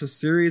rewatch the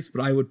series,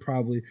 but I would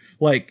probably,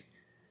 like,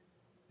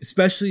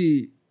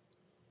 especially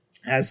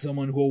as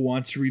someone who will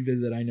want to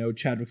revisit. I know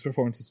Chadwick's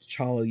performance as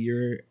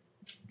T'Challa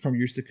from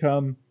years to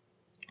come,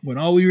 when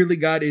all we really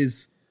got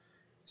is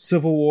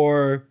Civil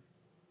War,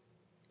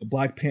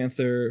 Black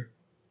Panther,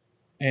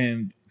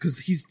 and because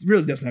he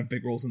really doesn't have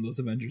big roles in those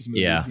Avengers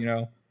movies, you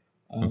know.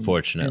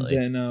 Unfortunately,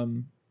 and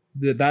then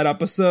that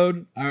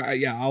episode,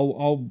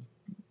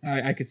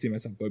 I could see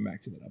myself going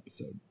back to that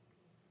episode.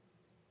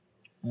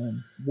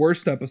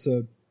 Worst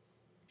episode,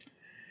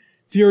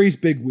 Fury's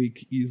big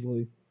week,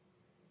 easily.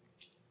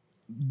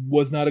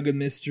 Was not a good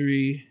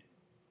mystery.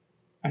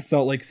 I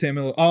felt like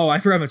Samuel. Oh, I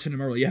forgot to mention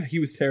him earlier. Yeah, he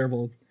was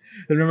terrible.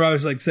 I remember I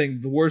was like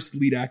saying the worst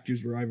lead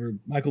actors were either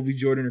Michael B.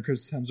 Jordan or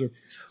Chris Hemsworth.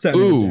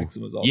 Samuel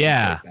Jackson was also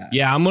yeah.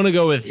 I'm gonna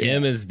go with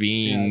him as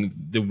being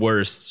the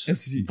worst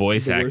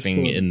voice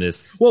acting in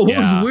this. Well, what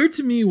was weird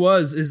to me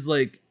is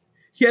like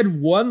he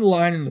had one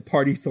line in the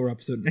Party Thor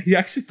episode, and he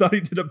actually thought he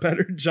did a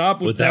better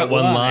job with that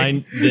one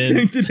line than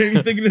he did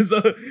anything in his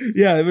other.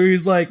 Yeah, where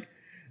he's like,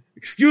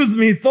 "Excuse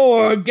me,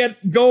 Thor,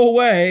 go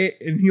away,"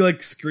 and he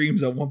like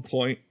screams at one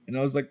point, and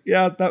I was like,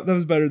 "Yeah, that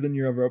was better than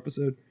your other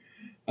episode."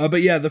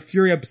 But yeah, the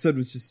Fury episode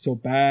was just so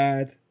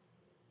bad.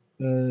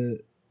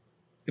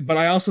 But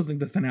I also think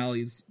the finale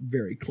is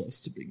very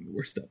close to being the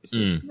worst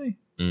episode to me.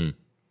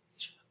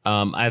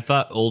 I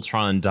thought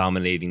Ultron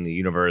dominating the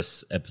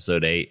universe,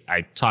 episode 8.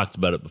 I talked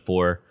about it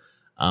before.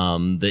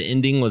 The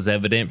ending was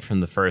evident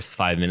from the first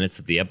 5 minutes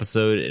of the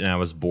episode, and I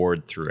was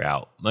bored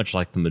throughout, much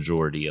like the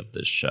majority of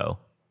this show.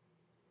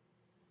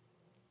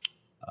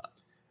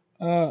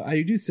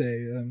 I do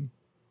say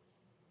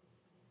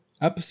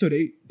episode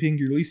 8 being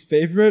your least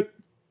favorite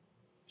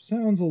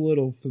sounds a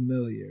little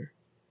familiar.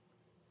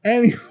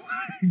 Anyway,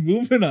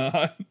 moving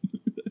on.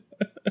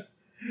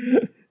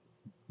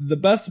 The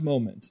best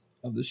moment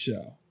of the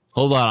show.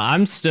 Hold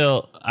on,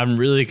 I'm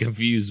really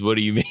confused. What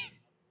do you mean?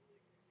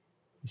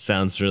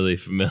 Sounds really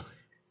familiar.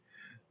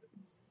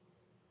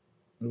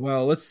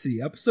 Well, let's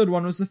see. Episode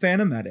 1 was the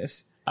Phantom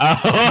Menace.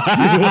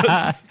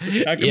 Last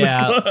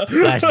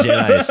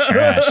Jedi is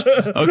trash.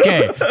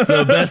 Okay,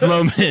 so best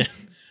moment.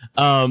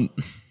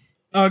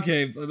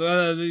 Okay,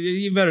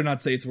 you better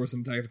not say it's worse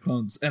than Attack of the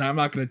Clones, and I'm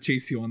not going to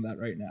chase you on that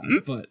right now.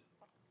 But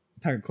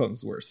Attack of the Clones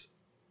is worse.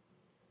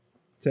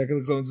 Attack of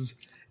the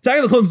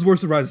Clones is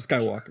worse than Rise of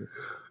Skywalker.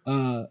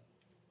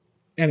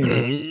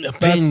 Anyway,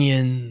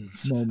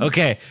 opinions.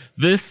 Okay,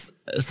 best.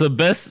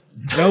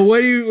 No,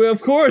 what do you?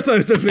 Of course, I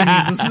have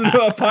opinions. This is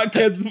a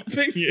podcast of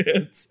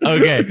opinions.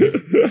 Okay,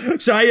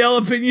 should I yell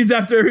opinions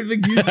after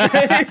everything you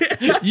say?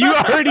 You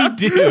already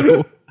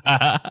do.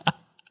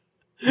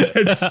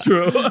 That's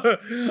true.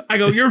 I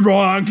go, you're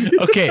wrong.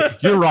 Okay,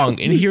 you're wrong,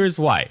 and here's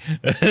why.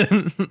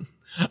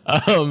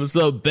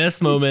 So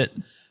best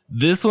moment.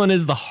 This one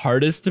is the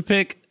hardest to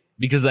pick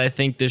because I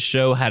think this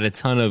show had a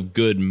ton of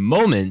good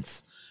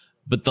moments,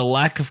 but the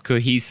lack of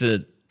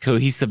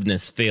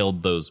cohesiveness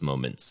failed those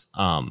moments.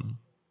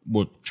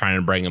 We're trying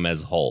to bring them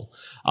as a whole.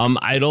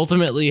 I'd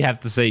ultimately have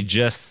to say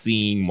just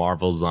seeing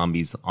Marvel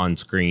Zombies on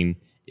screen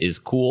is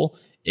cool.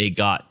 It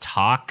got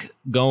talk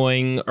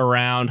going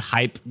around,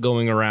 hype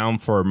going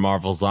around for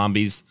Marvel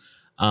Zombies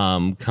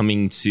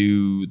coming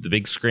to the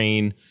big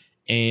screen.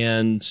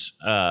 And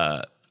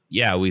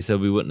we said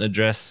we wouldn't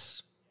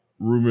address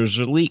rumors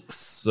or leaks.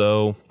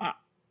 So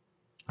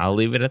I'll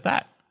leave it at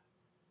that.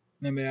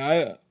 I mean,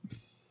 I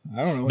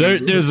don't know.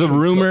 There's a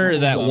rumor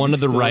that one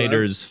of the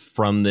writers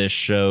from this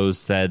show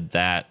said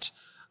that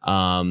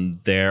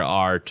there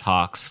are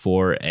talks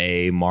for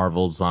a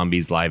Marvel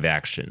Zombies live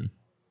action.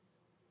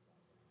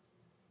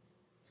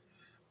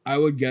 I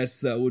would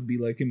guess that would be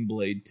like in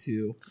Blade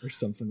 2 or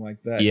something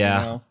like that. Yeah.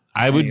 You know?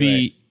 I would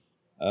be.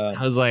 Uh,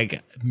 I was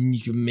like, you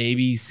could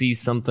maybe see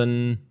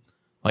something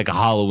like a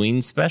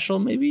Halloween special,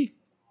 maybe.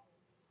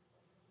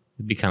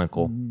 It'd be kind of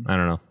cool. I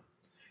don't know.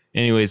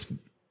 Anyways,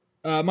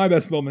 my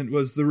best moment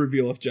was the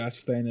reveal of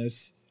Josh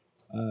Thanos.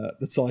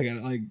 That's all I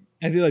got. Like,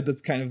 I feel like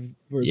that's kind of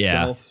for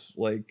itself.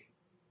 Like,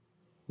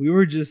 we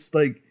were just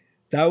like,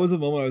 that was a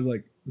moment I was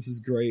like, this is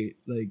great.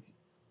 Like,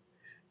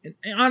 and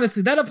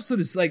honestly, that episode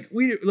is like,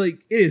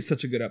 it is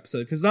such a good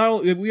episode because not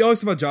only, we always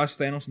talk about Josh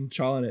Thanos and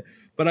T'Challa in it,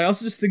 but I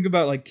also just think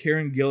about like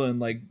Karen Gillan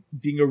like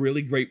being a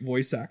really great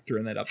voice actor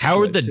in that episode.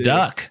 Howard the too.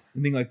 Duck.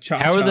 And being like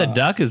Howard the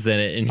Duck is in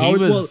it, and he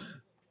was.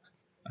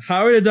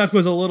 Howard the Duck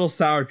was a little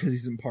sour because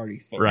he's in Party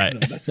Folk. Right.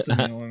 That's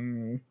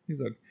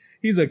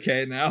he's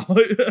okay now.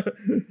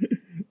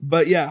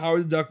 But yeah,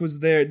 Howard the Duck was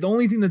there. The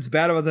only thing that's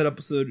bad about that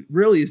episode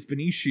really is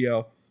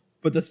Benicio.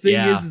 But the thing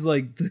is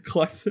like the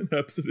collection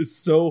episode is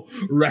so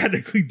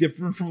radically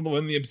different from the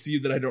one in the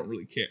MCU that I don't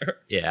really care.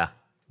 Yeah.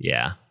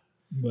 Yeah.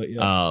 But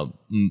yeah.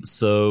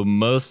 So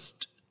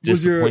most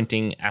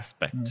disappointing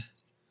aspect.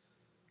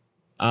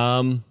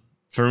 For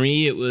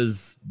me, it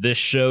was this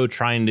show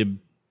trying to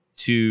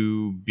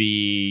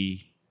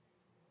be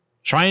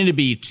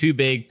too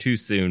big too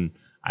soon.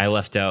 I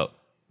left out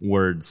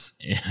words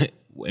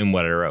in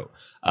what I wrote.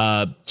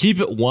 Keep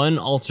it one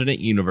alternate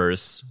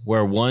universe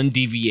where one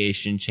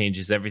deviation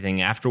changes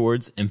everything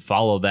afterwards, and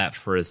follow that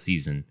for a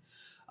season.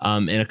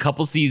 In a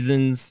couple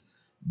seasons,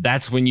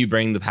 that's when you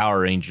bring the Power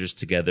Rangers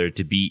together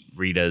to beat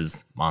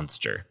Rita's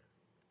monster.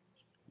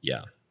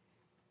 Yeah.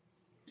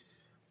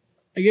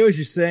 I get what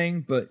you're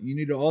saying, but you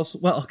need to also,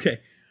 okay.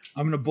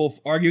 I'm going to both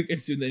argue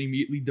against you and then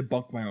immediately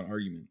debunk my own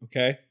argument,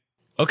 okay?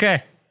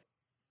 Okay.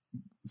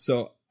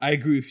 So I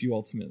agree with you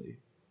ultimately,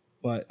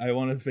 but I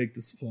want to make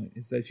this point,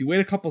 is that if you wait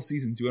a couple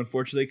seasons, you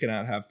unfortunately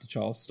cannot have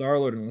T'Challa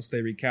Star-Lord unless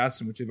they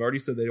recast him, which they've already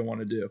said they don't want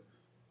to do.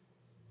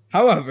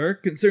 However,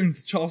 considering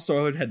T'Challa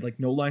Star-Lord had like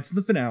no lines in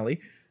the finale,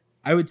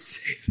 I would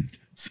say that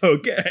that's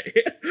okay.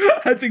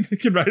 I think they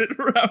can write it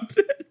around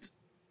it.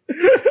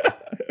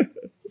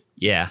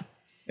 Yeah.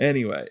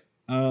 Anyway,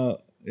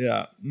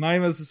 yeah, my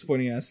most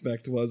disappointing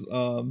aspect was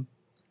and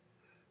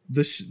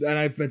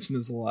I've mentioned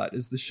this a lot,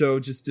 is the show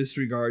just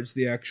disregards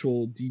the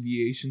actual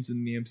deviations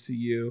in the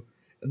MCU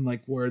and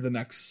like where the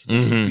next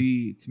would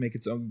be to make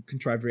its own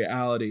contrived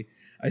reality.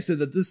 I said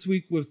that this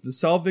week with the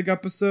Selvig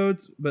episode,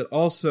 but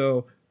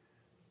also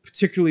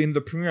particularly in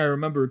the premiere, I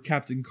remember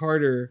Captain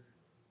Carter,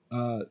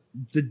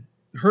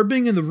 her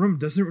being in the room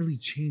doesn't really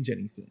change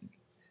anything.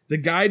 The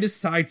guy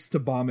decides to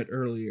bomb it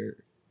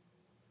earlier.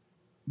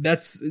 That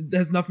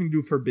has nothing to do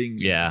with her being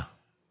there. Yeah.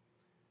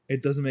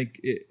 It doesn't make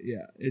it.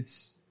 Yeah,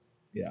 it's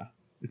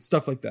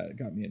stuff like that. It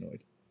got me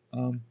annoyed.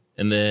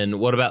 And then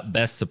what about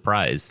best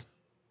surprise?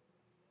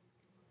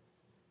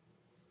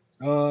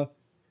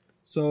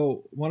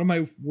 So one of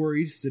my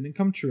worries didn't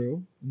come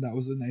true, and that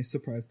was a nice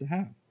surprise to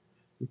have,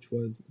 which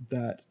was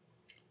that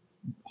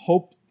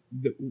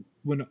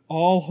when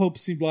all hope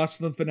seemed lost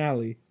in the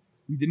finale,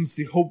 we didn't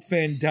see Hope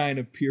Van Dyne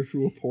appear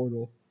through a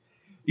portal.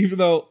 Even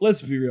though,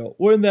 let's be real,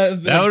 wouldn't that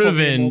have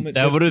been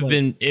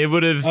it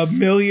would have a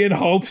million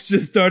hopes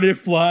just started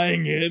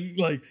flying in,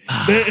 like,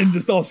 and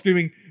just all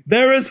screaming,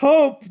 "There is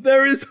hope!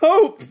 There is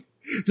hope!"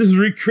 Just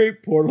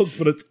recreate portals,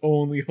 but it's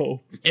only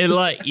hope. It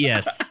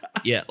yes,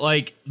 yeah,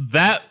 like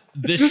that.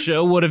 This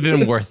show would have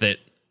been worth it.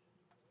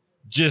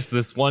 Just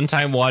this one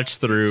time watch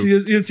through. So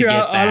you hear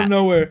out of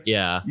nowhere.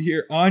 Yeah, you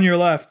hear on your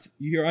left.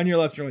 You're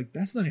like,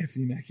 "That's not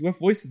Anthony Mackie. What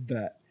voice is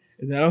that?"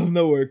 And then out of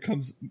nowhere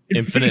comes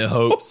Infinite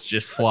Hopes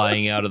just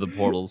flying out of the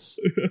portals.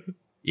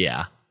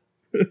 Yeah.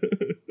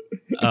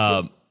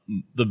 The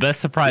best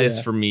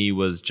surprise for me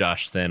was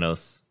Josh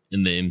Thanos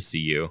in the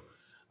MCU.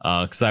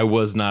 Because I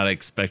was not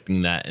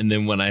expecting that. And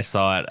then when I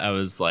saw it, I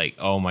was like,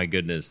 oh my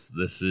goodness,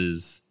 this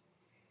is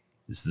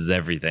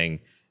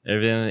everything.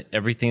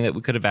 Everything that we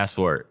could have asked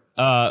for.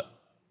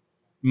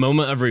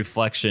 Moment of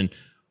reflection.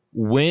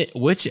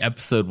 Which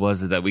episode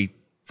was it that we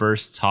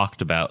first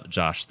talked about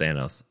Josh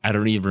Thanos? I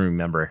don't even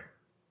remember.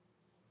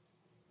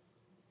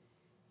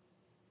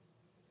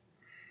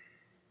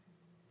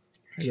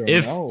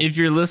 If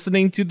you're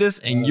listening to this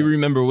and you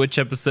remember which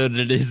episode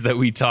it is that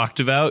we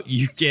talked about,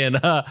 you can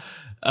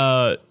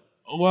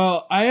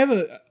well,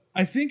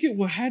 I think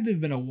it had to have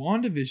been a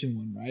WandaVision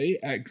one, right?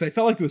 Because I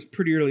felt like it was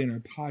pretty early in our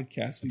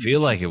podcast. I feel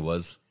like it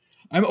was.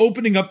 I'm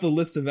opening up the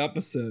list of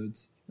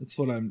episodes. That's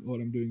what I'm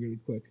doing really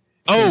quick.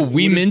 Oh,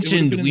 we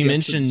mentioned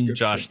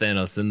Josh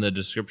Thanos in the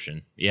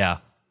description. Yeah.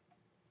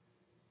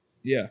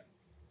 Yeah.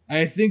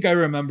 I think I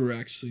remember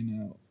actually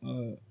now.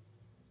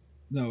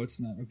 No,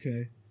 it's not.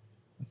 Okay.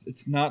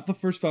 It's not the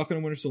first Falcon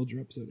and Winter Soldier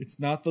episode. It's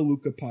not the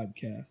Luca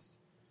podcast.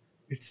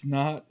 It's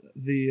not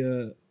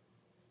the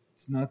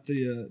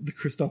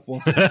Christoph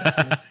Waltz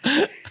episode.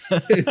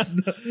 It's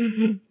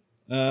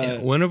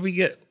not, when are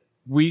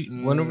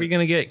we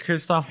gonna get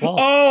Christoph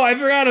Waltz? Oh, I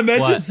forgot to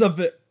mention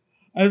something.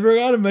 I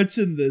forgot to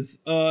mention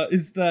this.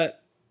 Is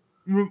that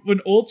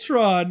when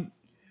Ultron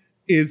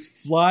is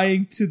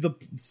flying to the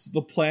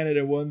planet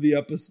in one of the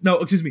episodes. No,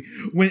 excuse me.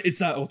 When it's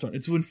not Ultron.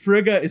 It's when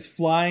Frigga is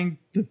flying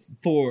to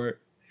Thor.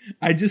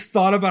 I just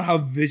thought about how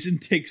Vision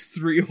takes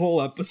 3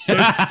 whole episodes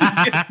to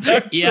get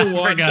back Yeah,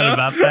 to I forgot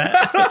about that.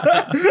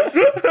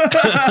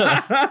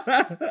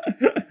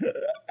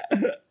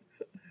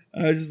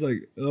 I was just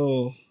like,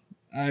 oh,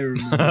 I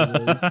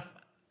remember this.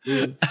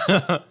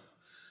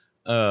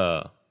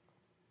 uh,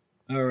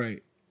 All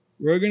right.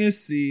 We're going to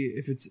see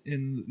if it's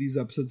in these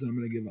episodes, and I'm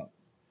going to give up.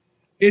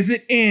 Is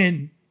it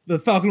in the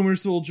Falcon and Winter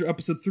Soldier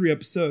episode 3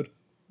 episode?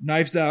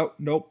 Knives Out?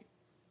 Nope.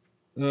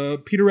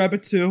 Peter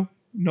Rabbit 2?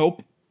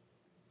 Nope.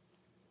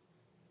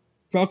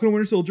 Falcon and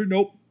Winter Soldier?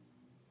 Nope.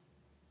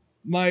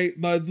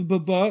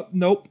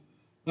 Nope.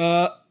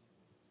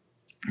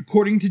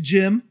 According to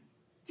Jim?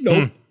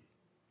 Nope.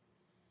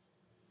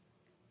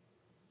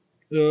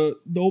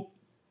 Nope.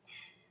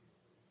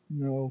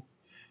 No.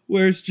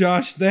 Where's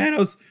Josh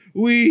Thanos?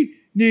 We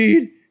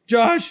need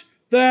Josh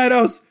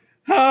Thanos.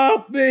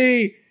 Help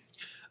me.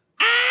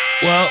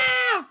 well,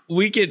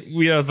 we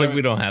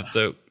don't have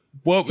to.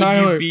 What would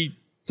Tyler, you be?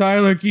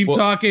 Tyler, keep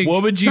talking.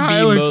 What would you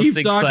Tyler, be most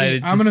keep talking.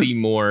 excited to see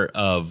more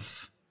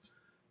of?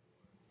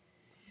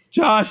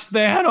 Josh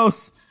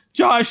Thanos.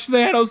 Josh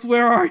Thanos,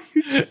 where are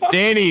you? Josh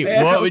Danny,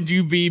 Thanos. what would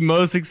you be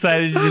most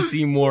excited to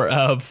see more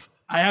of?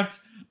 I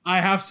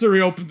have to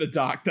reopen the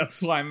doc.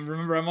 That's why.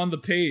 Remember, I'm on the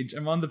page.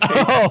 I'm on the page.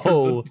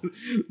 Oh.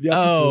 The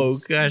Oh,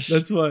 episodes. gosh.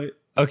 That's why.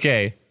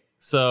 Okay,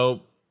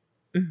 so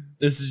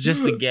this is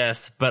just a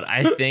guess, but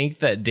I think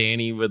that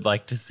Danny would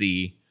like to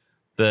see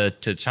the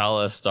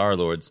T'Challa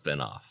Star-Lord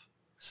spinoff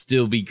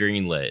still be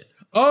greenlit.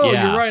 Oh,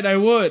 Yeah. you're right. I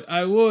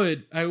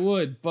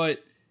would.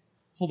 But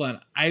hold on.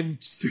 I'm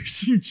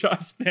searching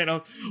Josh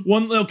Thanos.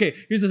 Okay,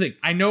 here's the thing.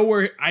 I know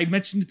where I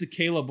mentioned it to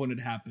Caleb when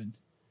it happened.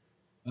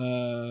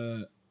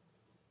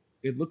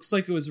 It looks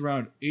like it was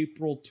around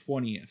April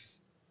 20th.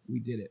 We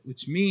did it,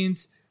 which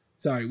means,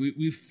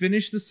 we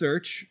finished the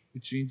search,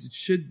 which means it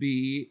should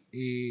be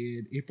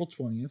in April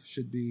 20th.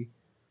 Should be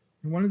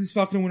in one of these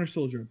Falcon and Winter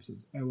Soldier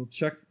episodes. I will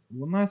check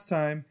one last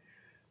time,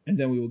 and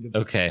then we will give.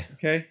 Okay.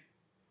 Okay.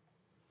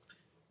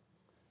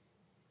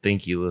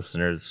 Thank you,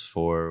 listeners,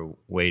 for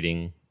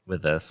waiting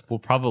with us. We'll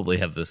probably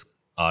have this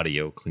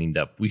audio cleaned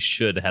up. We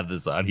should have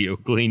this audio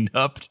cleaned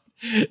up.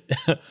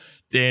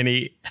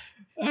 Danny.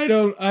 I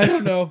don't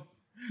know.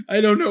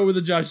 I don't know where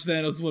the Josh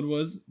Thanos one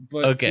was,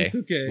 but Okay. it's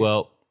okay.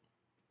 Well,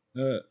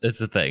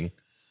 it's a thing.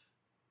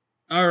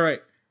 All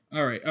right.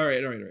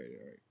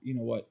 You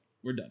know what?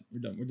 We're done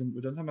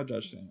talking about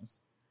Josh Thanos.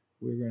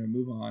 We're going to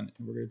move on,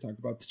 and we're going to talk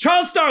about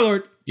T'Challa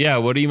Star-Lord. Yeah,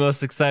 what are you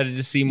most excited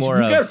to see more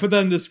You got to of? put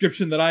that in the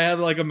description that I had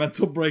like a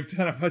mental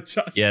breakdown about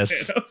Josh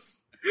Thanos.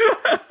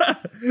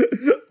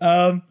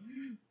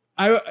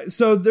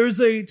 So there's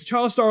a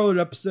T'Challa Star-Lord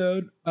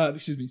episode,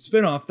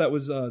 spinoff that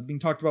was being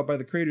talked about by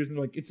the creators, and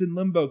they're like, it's in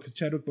limbo because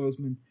Chadwick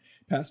Boseman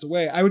passed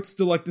away. I would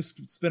still like this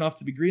spinoff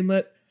to be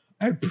greenlit.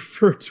 I'd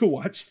prefer to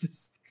watch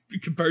this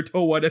compared to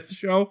a What If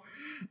show.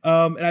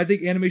 And I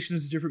think animation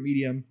is a different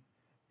medium.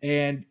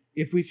 And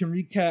if we can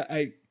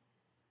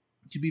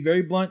to be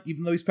very blunt,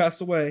 even though he's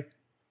passed away,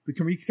 if we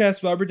can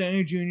recast Robert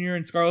Downey Jr.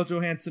 and Scarlett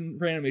Johansson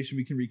for animation,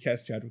 we can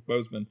recast Chadwick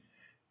Boseman.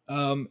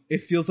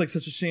 It feels like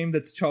such a shame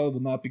that T'Challa will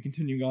not be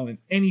continuing on in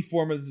any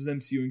form of his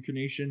MCU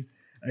incarnation.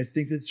 And I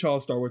think that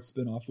T'Challa Star Wars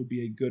spinoff would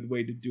be a good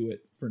way to do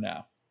it for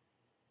now.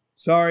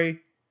 Sorry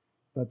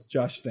about the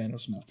Josh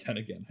Thanos meltdown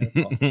again. I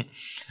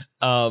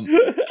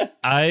apologize.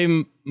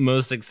 I'm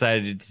most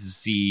excited to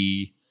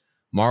see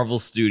Marvel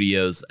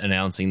Studios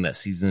announcing that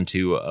season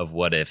 2 of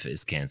What If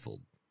is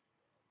canceled.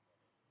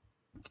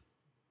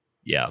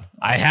 Yeah,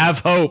 I have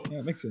hope. Yeah,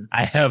 it makes sense.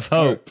 I have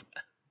hope.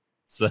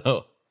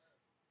 So,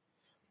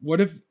 What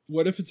if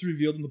it's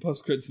revealed in the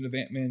post-credits of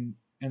Ant-Man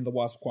and the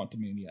Wasp: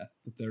 Quantumania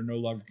that they're no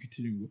longer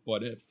continuing with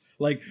What If?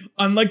 Like,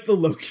 unlike the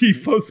Loki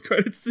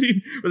post-credit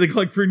scene where they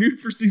like renewed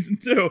for season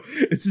 2,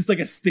 it's just like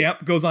a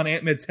stamp goes on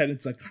Ant-Man's head. And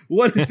it's like,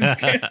 what if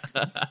it's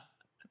canceled?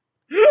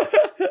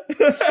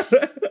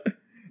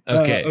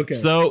 okay.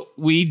 So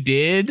we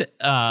did,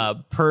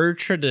 per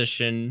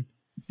tradition.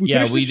 We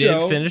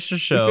did finish the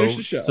show.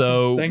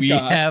 So Thank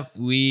God.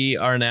 we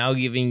are now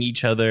giving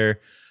each other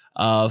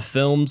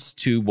films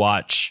to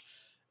watch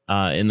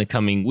in the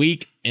coming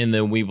week, and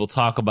then we will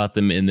talk about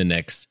them in the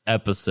next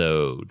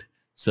episode.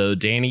 So,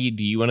 Danny,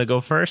 do you want to go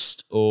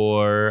first,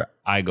 or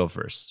I go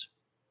first?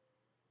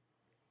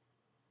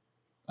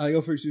 I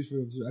go first.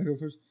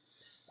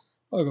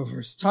 I'll go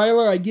first.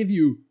 Tyler, I give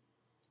you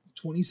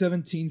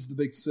 2017's The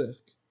Big Sick.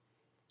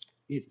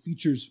 It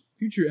features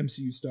future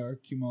MCU star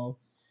Kumail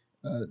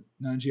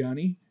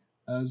Nanjiani,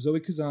 Zoe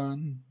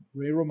Kazan,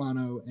 Ray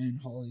Romano,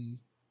 and Holly.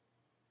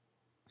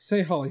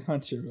 Say Holly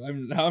Hunter.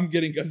 I'm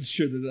getting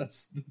unsure that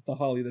that's the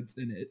Holly that's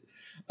in it,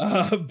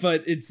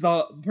 but it's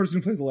the person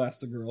who plays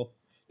Elastigirl.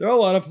 There's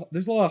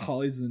a lot of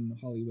Hollies in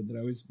Hollywood that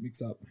I always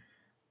mix up.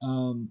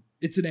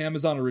 It's an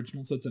Amazon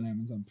original, so it's an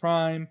Amazon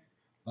Prime.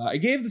 I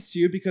gave this to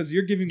you because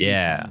you're giving me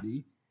a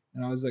comedy,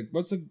 and I was like,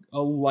 "What's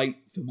a light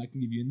film I can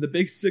give you?" And The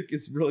Big Sick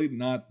is really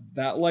not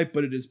that light,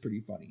 but it is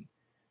pretty funny.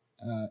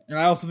 And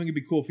I also think it'd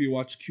be cool if you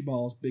watch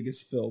Kumail's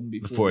biggest film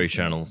before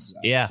Eternals.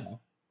 Yeah,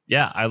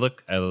 I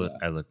look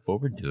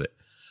forward to it.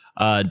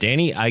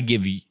 Danny, I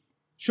give you.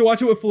 She'll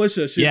watch it with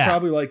Felicia. She'll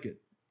probably like it.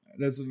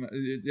 It's a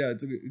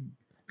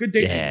good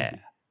date. Yeah.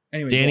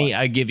 Anyway, Danny,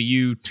 I give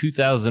you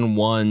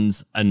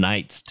 2001's A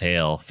Knight's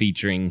Tale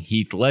featuring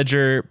Heath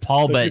Ledger,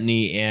 Paul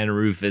Bettany, and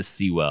Rufus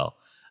Sewell.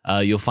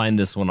 You'll find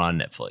this one on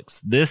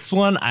Netflix. This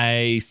one,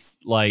 I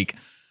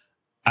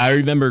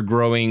remember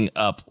growing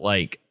up,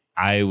 like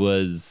I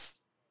was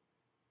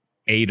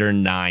 8 or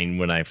 9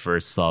 when I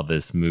first saw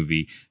this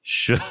movie.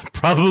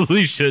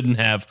 Probably shouldn't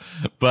have,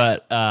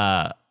 but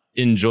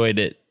enjoyed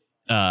it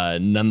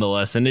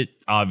nonetheless. And it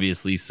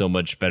obviously so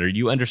much better.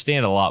 You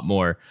understand a lot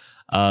more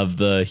of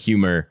the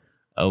humor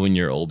when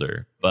you're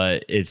older,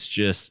 but it's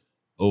just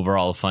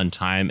overall a fun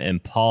time.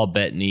 And Paul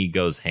Bettany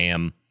goes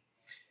ham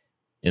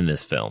in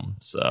this film.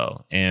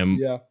 So, and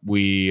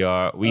we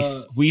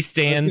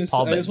stand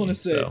Paul Bettany. I just want to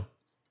say, so,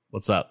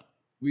 what's up?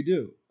 We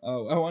do.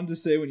 I wanted to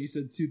say when you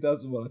said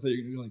 2001, I thought you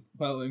were gonna be like,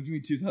 by the way, give me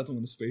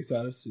 2001: A Space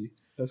Odyssey.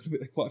 That's gonna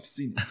be like, well, I've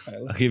seen it,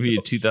 Tyler. I'll give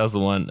you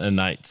 2001: A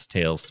Knight's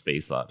Tale,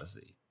 Space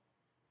Odyssey.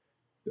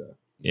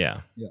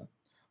 Yeah.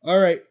 All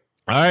right.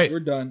 We're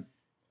done.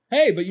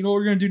 Hey, but you know what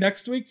we're gonna do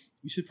next week?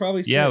 We should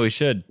probably. Yeah, we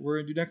should. We're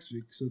gonna do next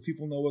week so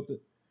people know what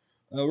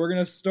we're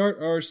gonna start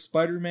our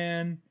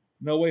Spider-Man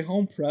No Way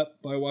Home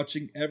prep by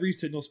watching every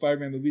single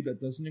Spider-Man movie that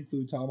doesn't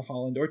include Tom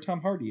Holland or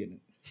Tom Hardy in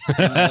it.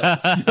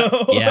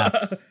 Yeah.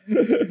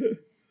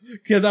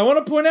 Because I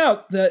want to point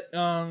out that,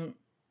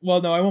 well,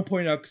 no, I won't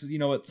point out because you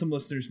know what? Some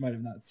listeners might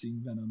have not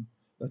seen Venom: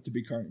 Let There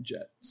Be Carnage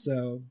yet.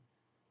 So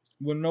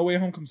when No Way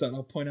Home comes out,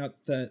 I'll point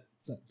out that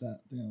it's not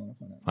that thing I want to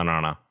point out. I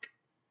don't know.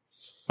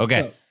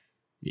 Okay. So,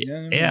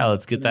 yeah,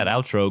 let's get that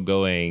outro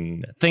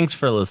going. Thanks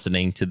for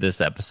listening to this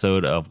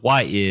episode of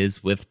Why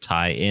Is with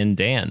Ty and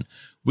Dan.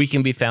 We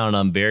can be found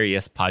on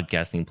various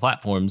podcasting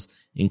platforms,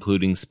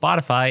 including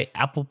Spotify,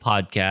 Apple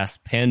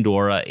Podcasts,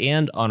 Pandora,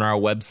 and on our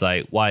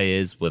website,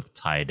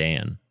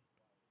 whyiswithtydan.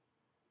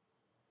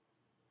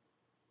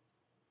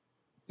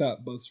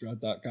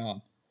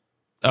 .buzzsprout.com.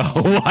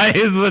 Oh,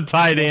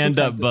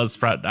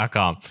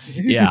 whyiswithtydan.buzzsprout.com.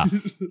 Yeah.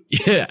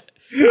 Yeah.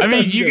 I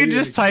mean, you can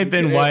just type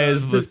in "Why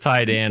is with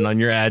Ty Dan" on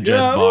your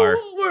address bar.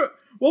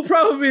 We'll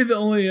probably be the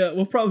only.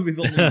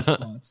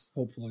 Response.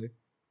 Hopefully.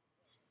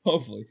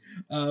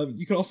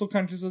 You can also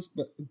contact us,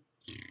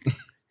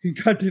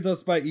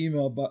 by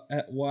email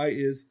at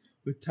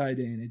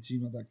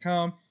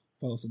whyiswithtydan@gmail.com.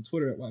 Follow us on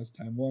Twitter at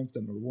whyistime1.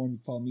 Step number 1. You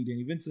can follow me,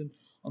 Danny Vincent,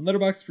 on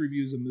Letterboxd for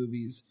reviews of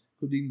movies,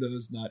 including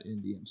those not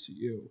in the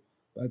MCU.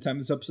 By the time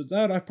this episode's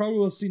out, I probably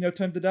will see No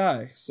Time to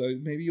Die, so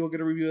maybe you'll get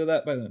a review of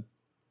that by then.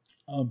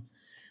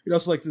 We'd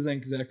also like to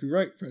thank Zachary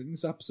Wright for editing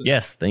this episode.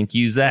 Yes, thank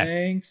you, Zach.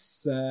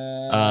 Thanks,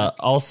 Zach.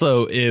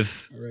 Also,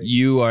 if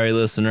you are a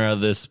listener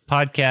of this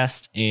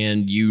podcast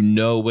and you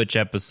know which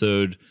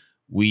episode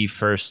we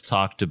first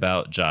talked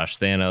about Josh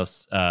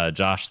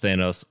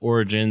Thanos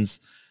Origins,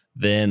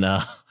 then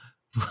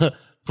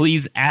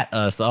please at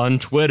us on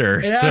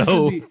Twitter. If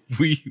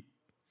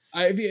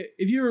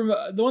you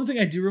remember, the one thing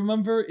I do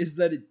remember is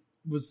that it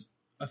was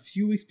a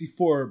few weeks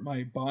before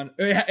my Bond.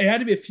 It had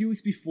to be a few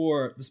weeks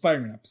before the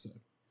Spider-Man episode.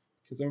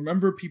 Because I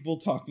remember people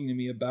talking to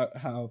me about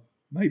how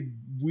my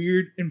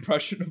weird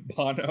impression of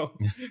Bono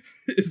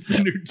is the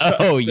new Josh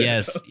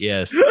Thanos.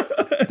 yes.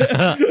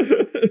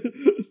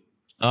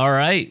 All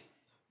right.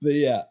 But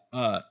yeah.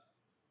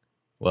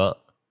 We'll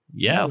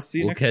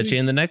catch you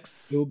in the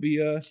next. It'll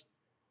be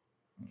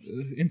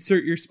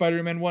insert your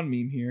Spider-Man 1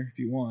 meme here if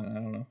you want. I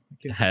don't know.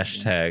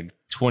 Hashtag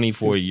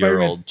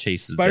 24-year-old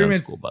chases down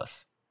school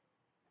bus.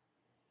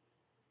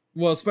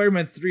 Well,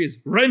 Spider-Man 3 is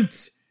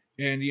Rent!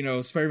 And,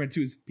 Spider-Man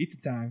 2 is Pizza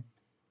Time.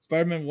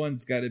 Spider-Man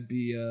 1's got to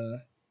be,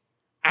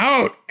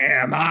 out,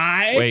 am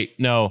I? Wait,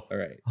 no. All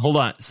right. Hold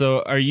on.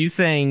 So are you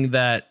saying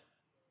that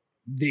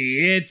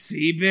the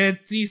itsy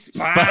bitsy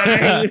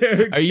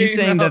spider are you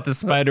saying that the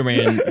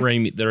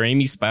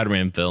Raimi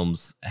Spider-Man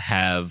films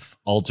have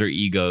alter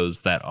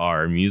egos that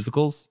are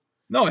musicals?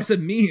 No, I said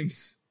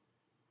memes.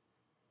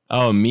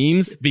 Oh,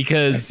 memes?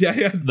 Because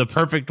yeah. the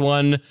perfect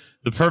one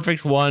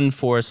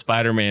for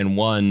Spider-Man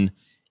 1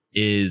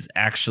 is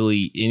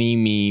actually any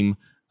meme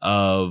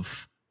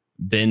of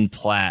Ben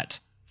Platt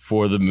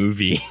for the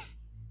movie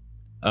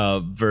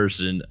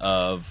version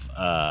of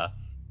I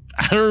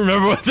don't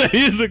remember what the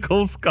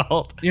musical's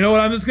called. You know what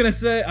I'm just gonna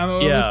say? I'm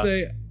gonna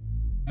say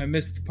I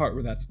missed the part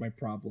where that's my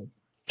problem.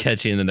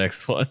 Catch you in the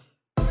next one.